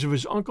graves of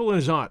his uncle and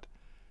his aunt,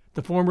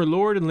 the former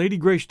Lord and Lady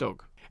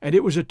Greystoke, and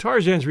it was at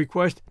Tarzan's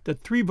request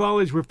that 3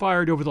 volleys were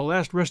fired over the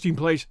last resting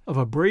place of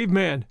a brave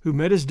man who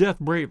met his death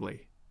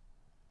bravely.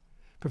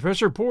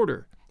 Professor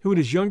Porter, who in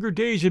his younger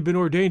days had been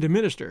ordained a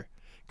minister,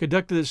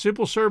 conducted the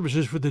simple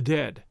services for the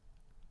dead.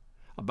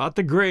 About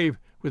the grave,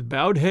 with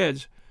bowed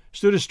heads,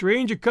 stood as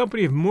strange a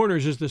company of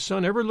mourners as the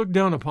sun ever looked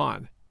down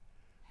upon.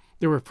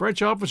 There were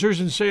French officers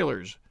and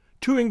sailors,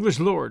 2 English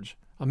lords,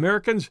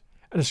 Americans,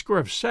 and a score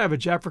of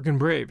savage African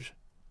braves.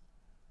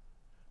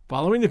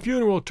 Following the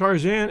funeral,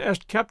 Tarzan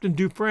asked Captain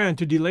Dufresne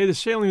to delay the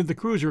sailing of the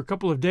cruiser a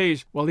couple of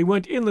days while he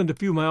went inland a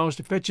few miles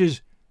to fetch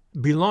his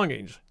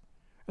belongings,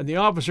 and the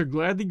officer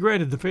gladly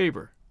granted the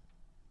favor.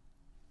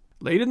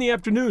 Late in the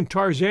afternoon,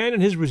 Tarzan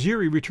and his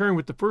Waziri returned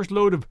with the first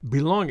load of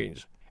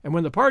belongings, and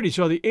when the party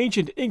saw the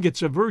ancient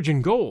ingots of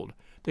virgin gold,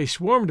 they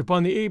swarmed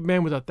upon the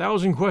ape-man with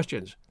 1,000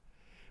 questions,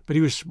 but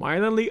he was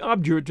smilingly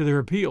obdurate to their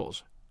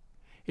appeals.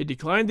 He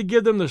declined to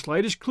give them the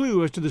slightest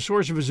clue as to the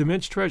source of his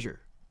immense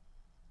treasure.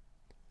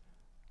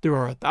 "There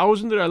are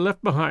 1,000 that I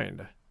left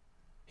behind,"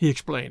 he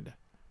explained,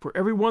 "for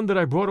every one that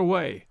I brought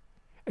away,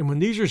 and when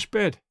these are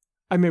spent,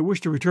 I may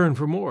wish to return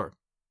for more."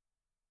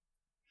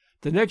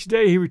 The next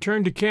day he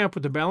returned to camp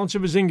with the balance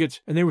of his ingots,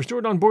 and they were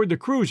stored on board the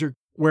cruiser,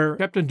 where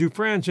Captain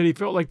Dufresne said he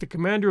felt like the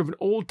commander of an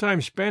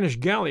old-time Spanish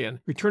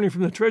galleon returning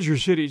from the treasure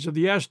cities of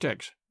the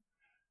Aztecs.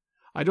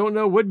 "I don't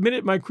know what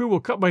minute my crew will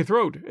cut my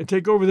throat and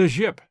take over this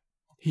ship,"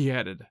 he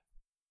added.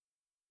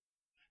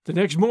 The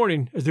next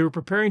morning, as they were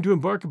preparing to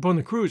embark upon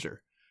the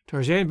cruiser,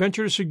 Tarzan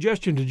ventured a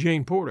suggestion to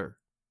Jane Porter.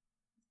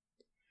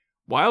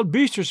 "Wild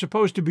beasts are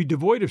supposed to be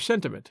devoid of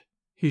sentiment,"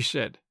 he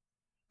said,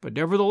 "but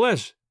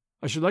nevertheless,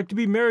 I should like to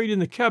be married in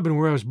the cabin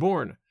where I was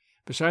born,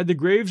 beside the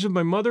graves of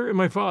my mother and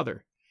my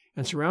father,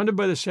 and surrounded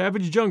by the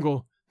savage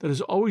jungle that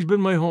has always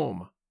been my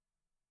home."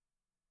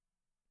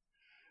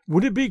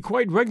 "Would it be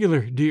quite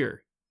regular,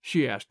 dear?"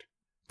 she asked.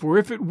 "For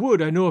if it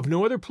would, I know of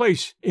no other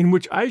place in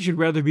which I should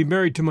rather be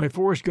married to my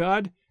forest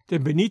god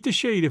than beneath the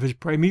shade of his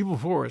primeval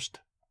forest."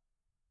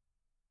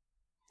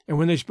 And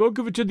when they spoke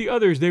of it to the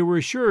others, they were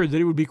assured that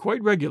it would be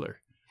quite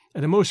regular,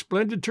 and a most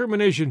splendid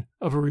termination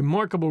of a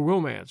remarkable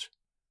romance.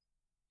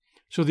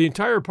 So the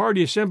entire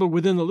party assembled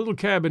within the little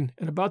cabin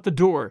and about the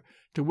door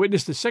to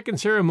witness the second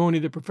ceremony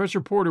that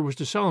Professor Porter was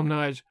to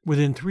solemnize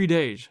within 3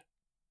 days.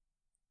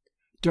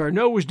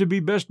 D'Arnot was to be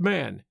best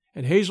man,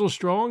 and Hazel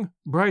Strong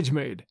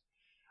bridesmaid,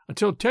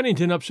 until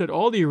Tennington upset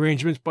all the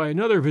arrangements by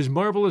another of his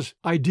marvelous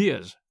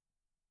ideas.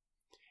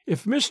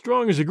 "If Miss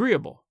Strong is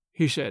agreeable,"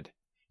 he said,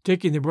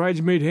 taking the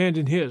bridesmaid hand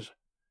in his,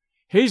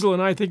 "Hazel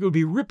and I think it would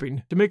be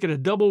ripping to make it a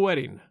double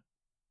wedding."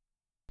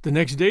 The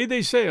next day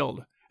they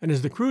sailed, and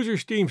as the cruiser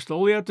steamed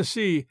slowly out to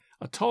sea,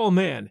 a tall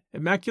man,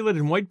 immaculate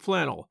in white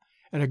flannel,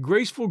 and a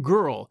graceful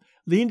girl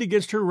leaned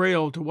against her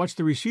rail to watch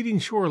the receding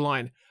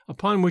shoreline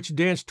upon which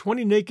danced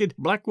 20 naked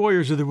black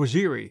warriors of the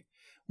Waziri,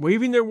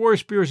 waving their war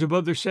spears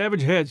above their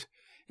savage heads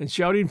and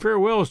shouting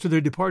farewells to their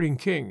departing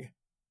king.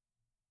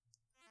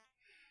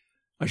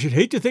 "I should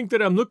hate to think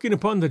that I'm looking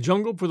upon the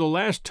jungle for the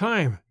last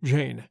time,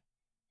 Jane,"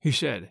 he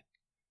said,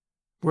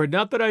 "were it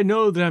not that I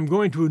know that I'm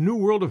going to a new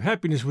world of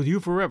happiness with you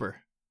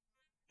forever."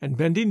 And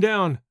bending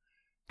down,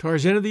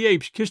 Tarzan of the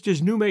Apes kissed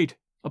his new mate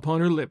upon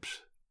her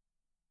lips.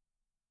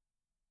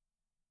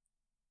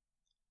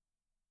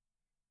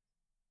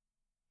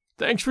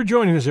 Thanks for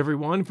joining us,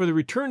 everyone, for the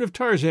return of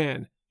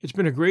Tarzan. It's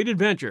been a great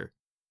adventure.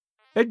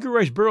 Edgar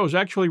Rice Burroughs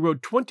actually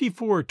wrote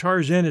 24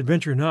 Tarzan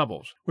adventure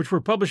novels, which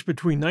were published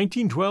between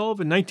 1912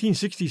 and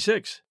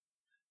 1966,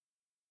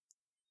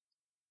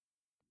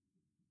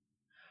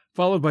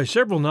 followed by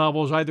several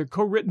novels either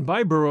co-written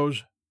by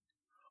Burroughs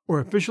or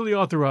officially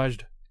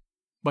authorized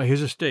by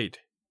his estate.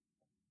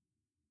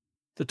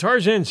 The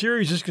Tarzan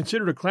series is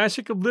considered a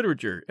classic of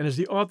literature and is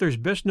the author's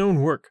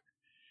best-known work.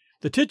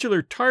 The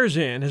titular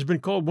Tarzan has been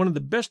called one of the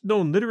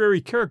best-known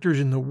literary characters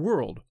in the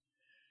world.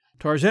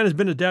 Tarzan has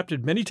been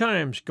adapted many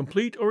times,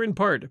 complete or in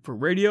part, for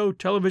radio,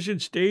 television,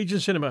 stage,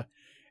 and cinema,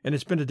 and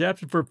it's been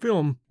adapted for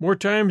film more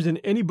times than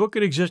any book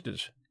in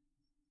existence.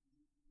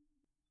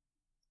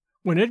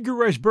 When Edgar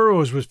Rice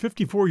Burroughs was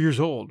 54 years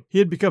old, he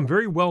had become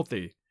very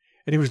wealthy,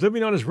 and he was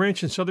living on his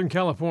ranch in Southern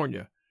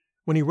California,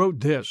 when he wrote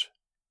this.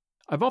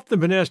 "I've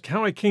often been asked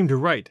how I came to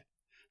write.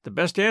 The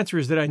best answer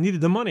is that I needed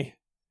the money.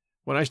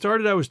 When I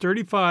started, I was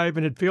 35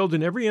 and had failed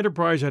in every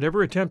enterprise I'd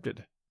ever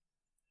attempted.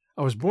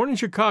 I was born in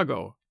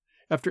Chicago.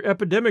 After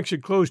epidemics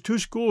had closed 2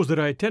 schools that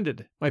I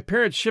attended, my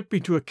parents shipped me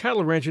to a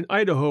cattle ranch in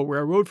Idaho where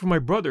I rode for my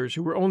brothers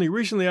who were only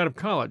recently out of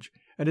college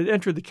and had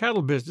entered the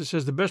cattle business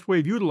as the best way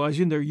of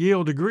utilizing their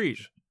Yale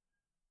degrees.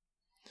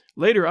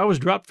 Later, I was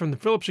dropped from the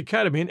Phillips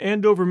Academy in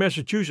Andover,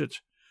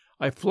 Massachusetts.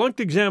 I flunked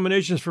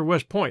examinations for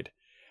West Point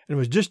and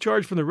was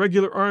discharged from the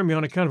regular army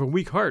on account of a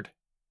weak heart.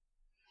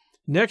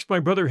 Next, my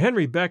brother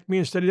Henry backed me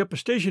and studied up a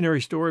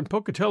stationery store in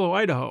Pocatello,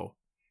 Idaho,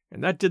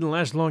 and that didn't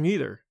last long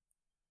either.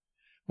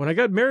 When I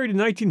got married in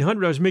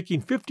 1900, I was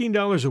making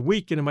 $15 a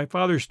week in my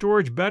father's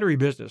storage battery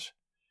business.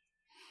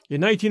 In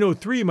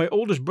 1903, my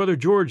oldest brother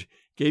George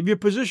gave me a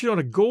position on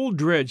a gold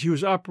dredge he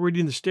was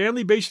operating in the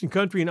Stanley Basin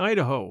country in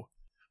Idaho.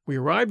 We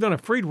arrived on a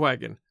freight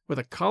wagon with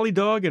a collie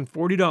dog and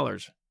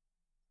 $40.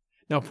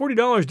 Now,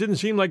 $40 didn't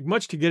seem like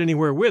much to get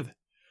anywhere with,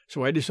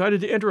 so I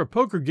decided to enter a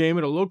poker game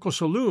at a local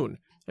saloon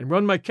and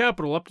run my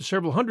capital up to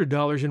several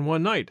 $100s in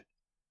one night.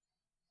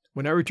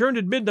 When I returned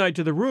at midnight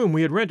to the room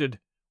we had rented,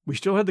 we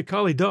still had the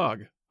collie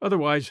dog.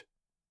 Otherwise,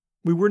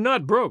 we were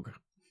not broke.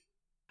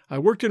 I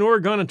worked in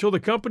Oregon until the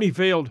company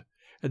failed,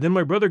 and then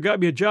my brother got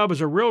me a job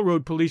as a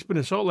railroad policeman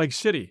in Salt Lake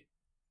City.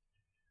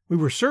 We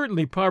were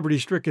certainly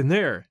poverty-stricken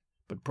there,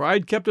 but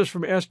pride kept us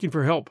from asking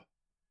for help.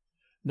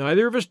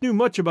 Neither of us knew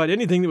much about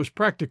anything that was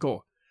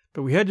practical,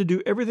 but we had to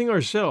do everything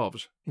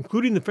ourselves,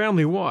 including the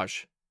family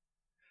wash.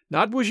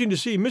 Not wishing to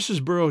see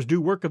Mrs. Burroughs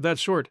do work of that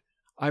sort,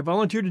 I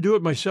volunteered to do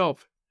it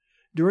myself.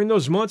 During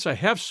those months, I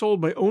half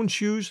sold my own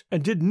shoes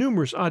and did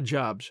numerous odd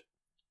jobs.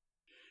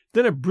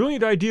 Then a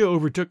brilliant idea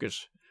overtook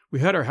us. We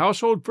had our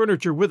household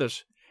furniture with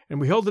us, and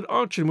we held an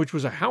auction which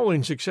was a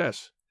howling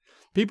success.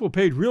 People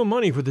paid real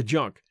money for the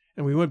junk,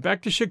 and we went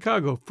back to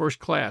Chicago first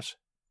class.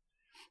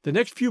 The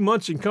next few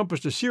months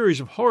encompassed a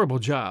series of horrible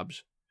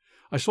jobs.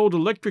 I sold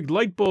electric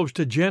light bulbs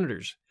to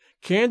janitors,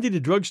 candy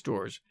to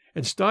drugstores,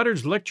 and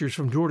Stoddard's lectures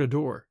from door to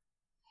door.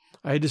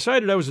 I had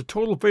decided I was a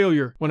total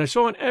failure when I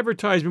saw an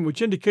advertisement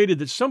which indicated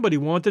that somebody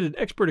wanted an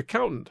expert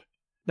accountant.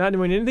 Not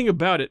knowing anything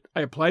about it,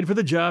 I applied for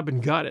the job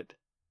and got it.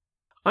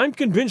 I'm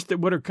convinced that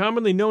what are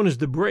commonly known as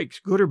the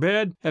breaks, good or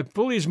bad, have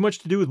fully as much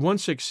to do with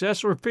one's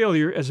success or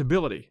failure as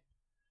ability.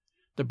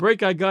 The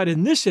break I got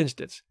in this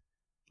instance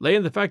lay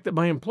in the fact that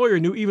my employer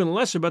knew even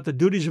less about the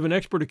duties of an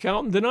expert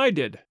accountant than I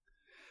did.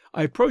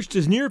 I approached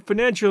as near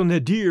financial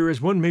nadir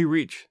as one may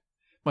reach.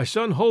 My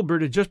son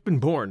Hulbert had just been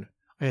born.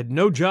 I had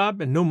no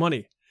job and no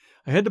money.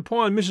 I had to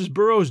pawn Mrs.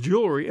 Burroughs'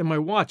 jewelry and my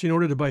watch in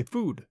order to buy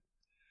food.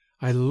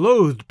 I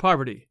loathed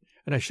poverty,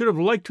 and I should have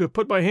liked to have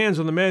put my hands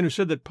on the man who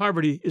said that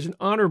poverty is an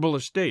honorable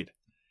estate.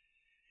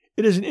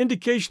 It is an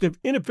indication of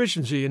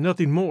inefficiency and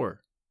nothing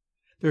more.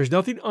 There is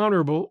nothing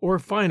honorable or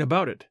fine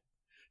about it.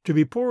 To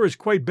be poor is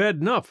quite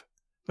bad enough,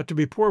 but to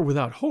be poor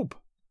without hope,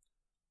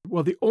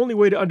 well, the only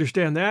way to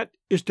understand that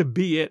is to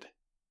be it.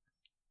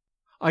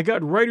 I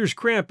got writer's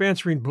cramp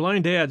answering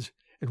blind ads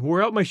and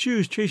wore out my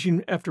shoes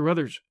chasing after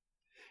others.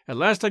 At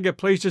last I got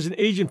placed as an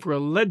agent for a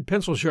lead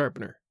pencil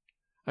sharpener.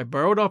 I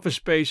borrowed office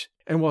space,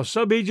 and while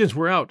sub-agents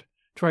were out,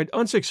 tried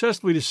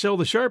unsuccessfully to sell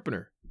the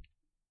sharpener.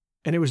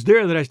 And it was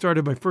there that I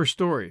started my first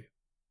story.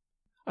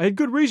 I had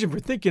good reason for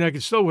thinking I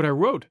could sell what I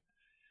wrote.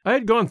 I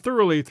had gone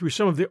thoroughly through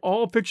some of the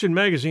all-fiction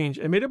magazines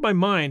and made up my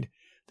mind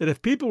that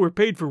if people were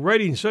paid for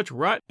writing such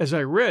rot as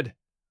I read,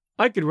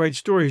 I could write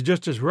stories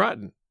just as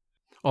rotten.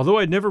 Although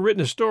I'd never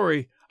written a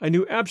story, I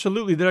knew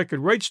absolutely that I could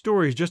write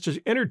stories just as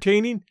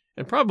entertaining,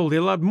 and probably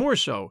a lot more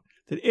so,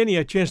 than any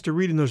I chanced to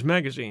read in those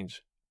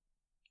magazines.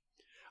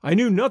 I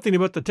knew nothing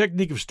about the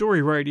technique of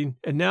story writing,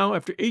 and now,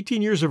 after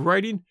 18 years of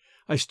writing,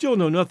 I still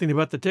know nothing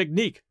about the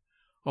technique,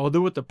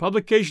 although with the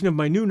publication of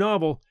my new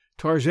novel,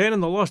 Tarzan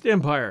and the Lost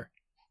Empire,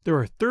 there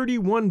are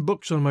 31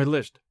 books on my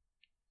list.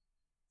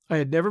 I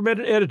had never met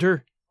an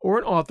editor, or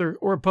an author,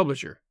 or a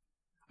publisher.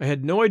 I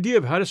had no idea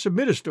of how to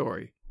submit a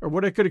story, or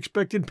what I could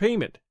expect in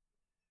payment.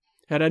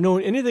 Had I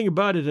known anything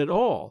about it at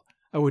all,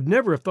 I would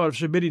never have thought of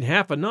submitting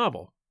half a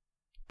novel.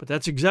 But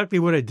that's exactly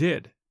what I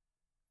did.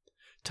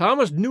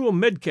 Thomas Newell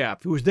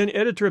Metcalf, who was then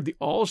editor of the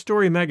All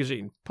Story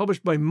magazine,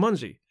 published by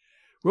Munsey,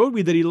 wrote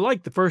me that he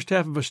liked the first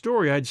half of a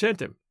story I had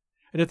sent him,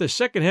 and if the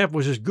second half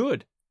was as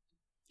good,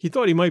 he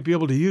thought he might be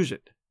able to use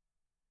it.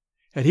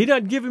 Had he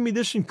not given me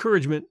this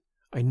encouragement,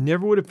 I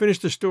never would have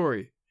finished the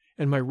story,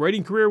 and my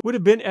writing career would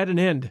have been at an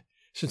end,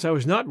 since I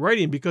was not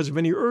writing because of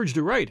any urge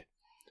to write,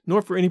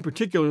 nor for any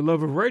particular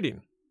love of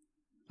writing.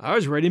 I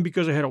was writing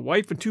because I had a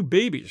wife and 2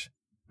 babies,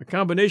 a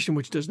combination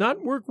which does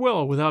not work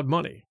well without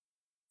money.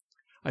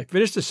 I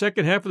finished the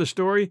second half of the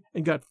story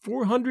and got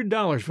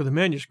 $400 for the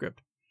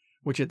manuscript,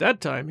 which at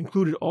that time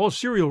included all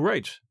serial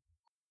rights.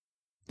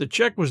 The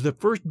check was the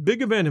first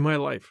big event in my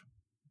life.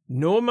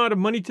 No amount of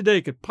money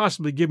today could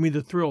possibly give me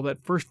the thrill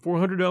that first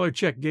 $400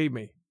 check gave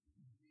me.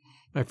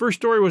 My first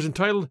story was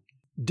entitled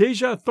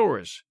Dejah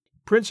Thoris,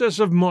 Princess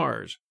of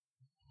Mars.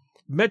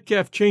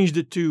 Metcalf changed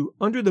it to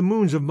Under the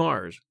Moons of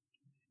Mars.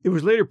 It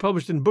was later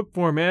published in book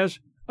form as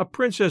A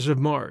Princess of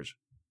Mars.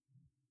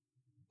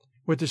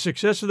 With the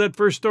success of that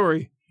first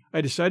story,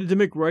 I decided to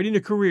make writing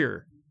a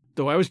career,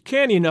 though I was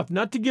canny enough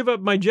not to give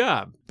up my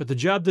job, but the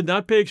job did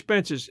not pay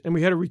expenses, and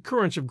we had a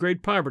recurrence of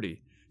great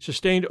poverty,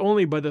 sustained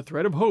only by the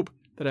thread of hope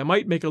that I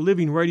might make a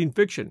living writing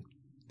fiction.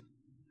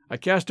 I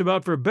cast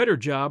about for a better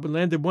job and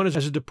landed one as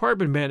a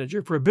department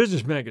manager for a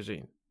business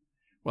magazine.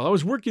 While I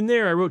was working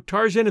there, I wrote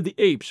Tarzan of the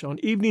Apes on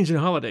evenings and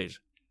holidays.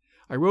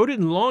 I wrote it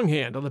in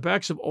longhand on the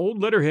backs of old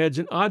letterheads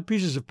and odd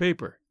pieces of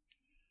paper.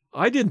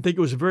 I didn't think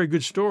it was a very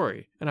good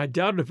story, and I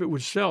doubted if it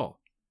would sell.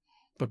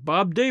 But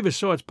Bob Davis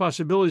saw its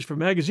possibilities for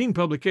magazine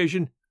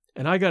publication,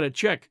 and I got a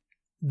check,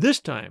 this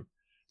time,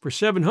 for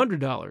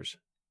 $700.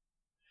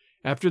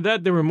 After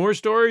that, there were more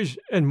stories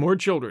and more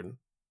children.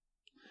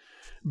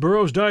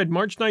 Burroughs died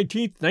March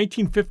 19,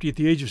 1950, at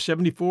the age of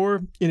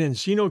 74 in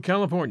Encino,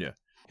 California.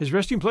 His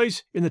resting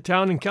place in the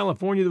town in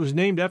California that was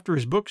named after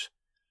his books,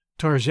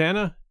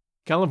 Tarzana,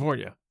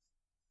 California.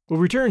 We'll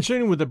return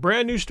soon with a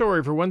brand new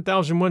story for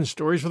 1001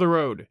 Stories for the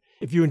Road.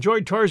 If you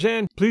enjoyed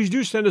Tarzan, please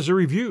do send us a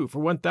review for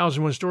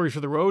 1001 Stories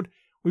for the Road.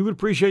 We would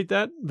appreciate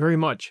that very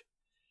much.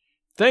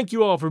 Thank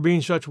you all for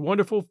being such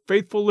wonderful,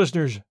 faithful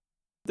listeners.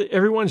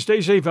 Everyone stay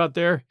safe out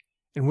there,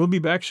 and we'll be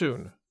back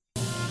soon.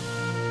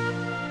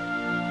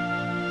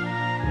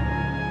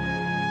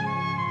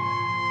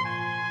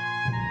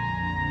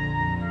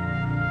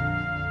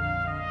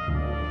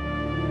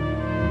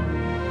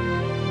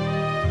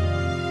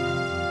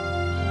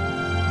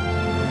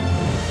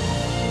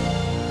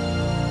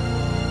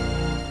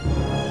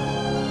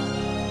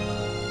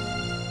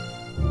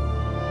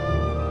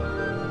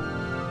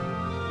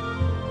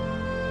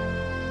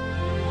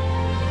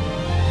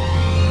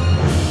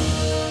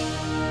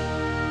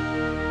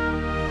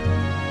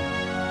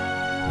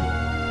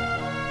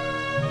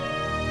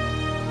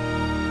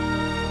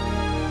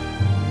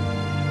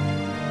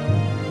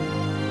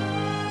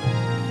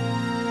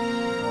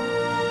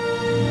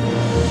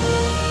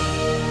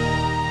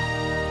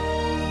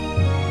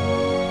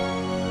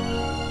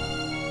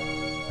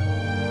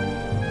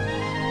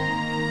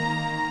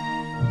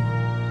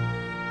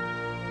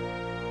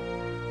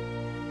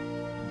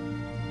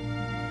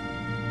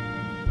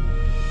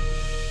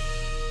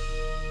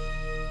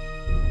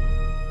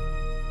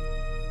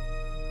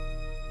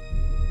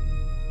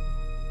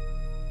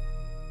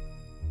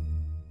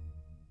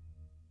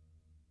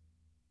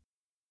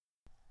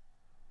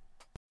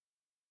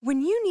 When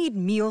you need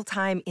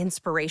mealtime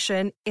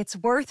inspiration, it's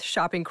worth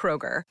shopping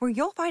Kroger, where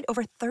you'll find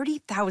over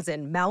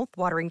 30,000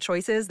 mouth-watering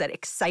choices that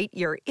excite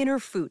your inner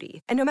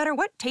foodie. And no matter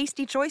what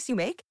tasty choice you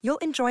make, you'll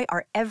enjoy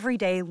our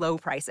everyday low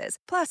prices,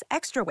 plus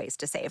extra ways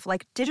to save,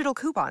 like digital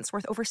coupons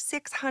worth over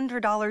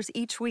 $600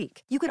 each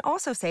week. You can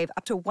also save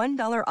up to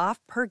 $1 off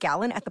per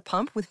gallon at the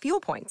pump with fuel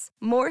points.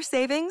 More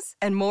savings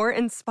and more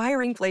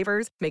inspiring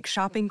flavors make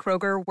shopping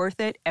Kroger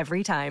worth it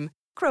every time.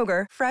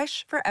 Kroger,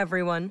 fresh for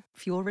everyone.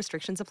 Fuel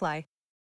restrictions apply.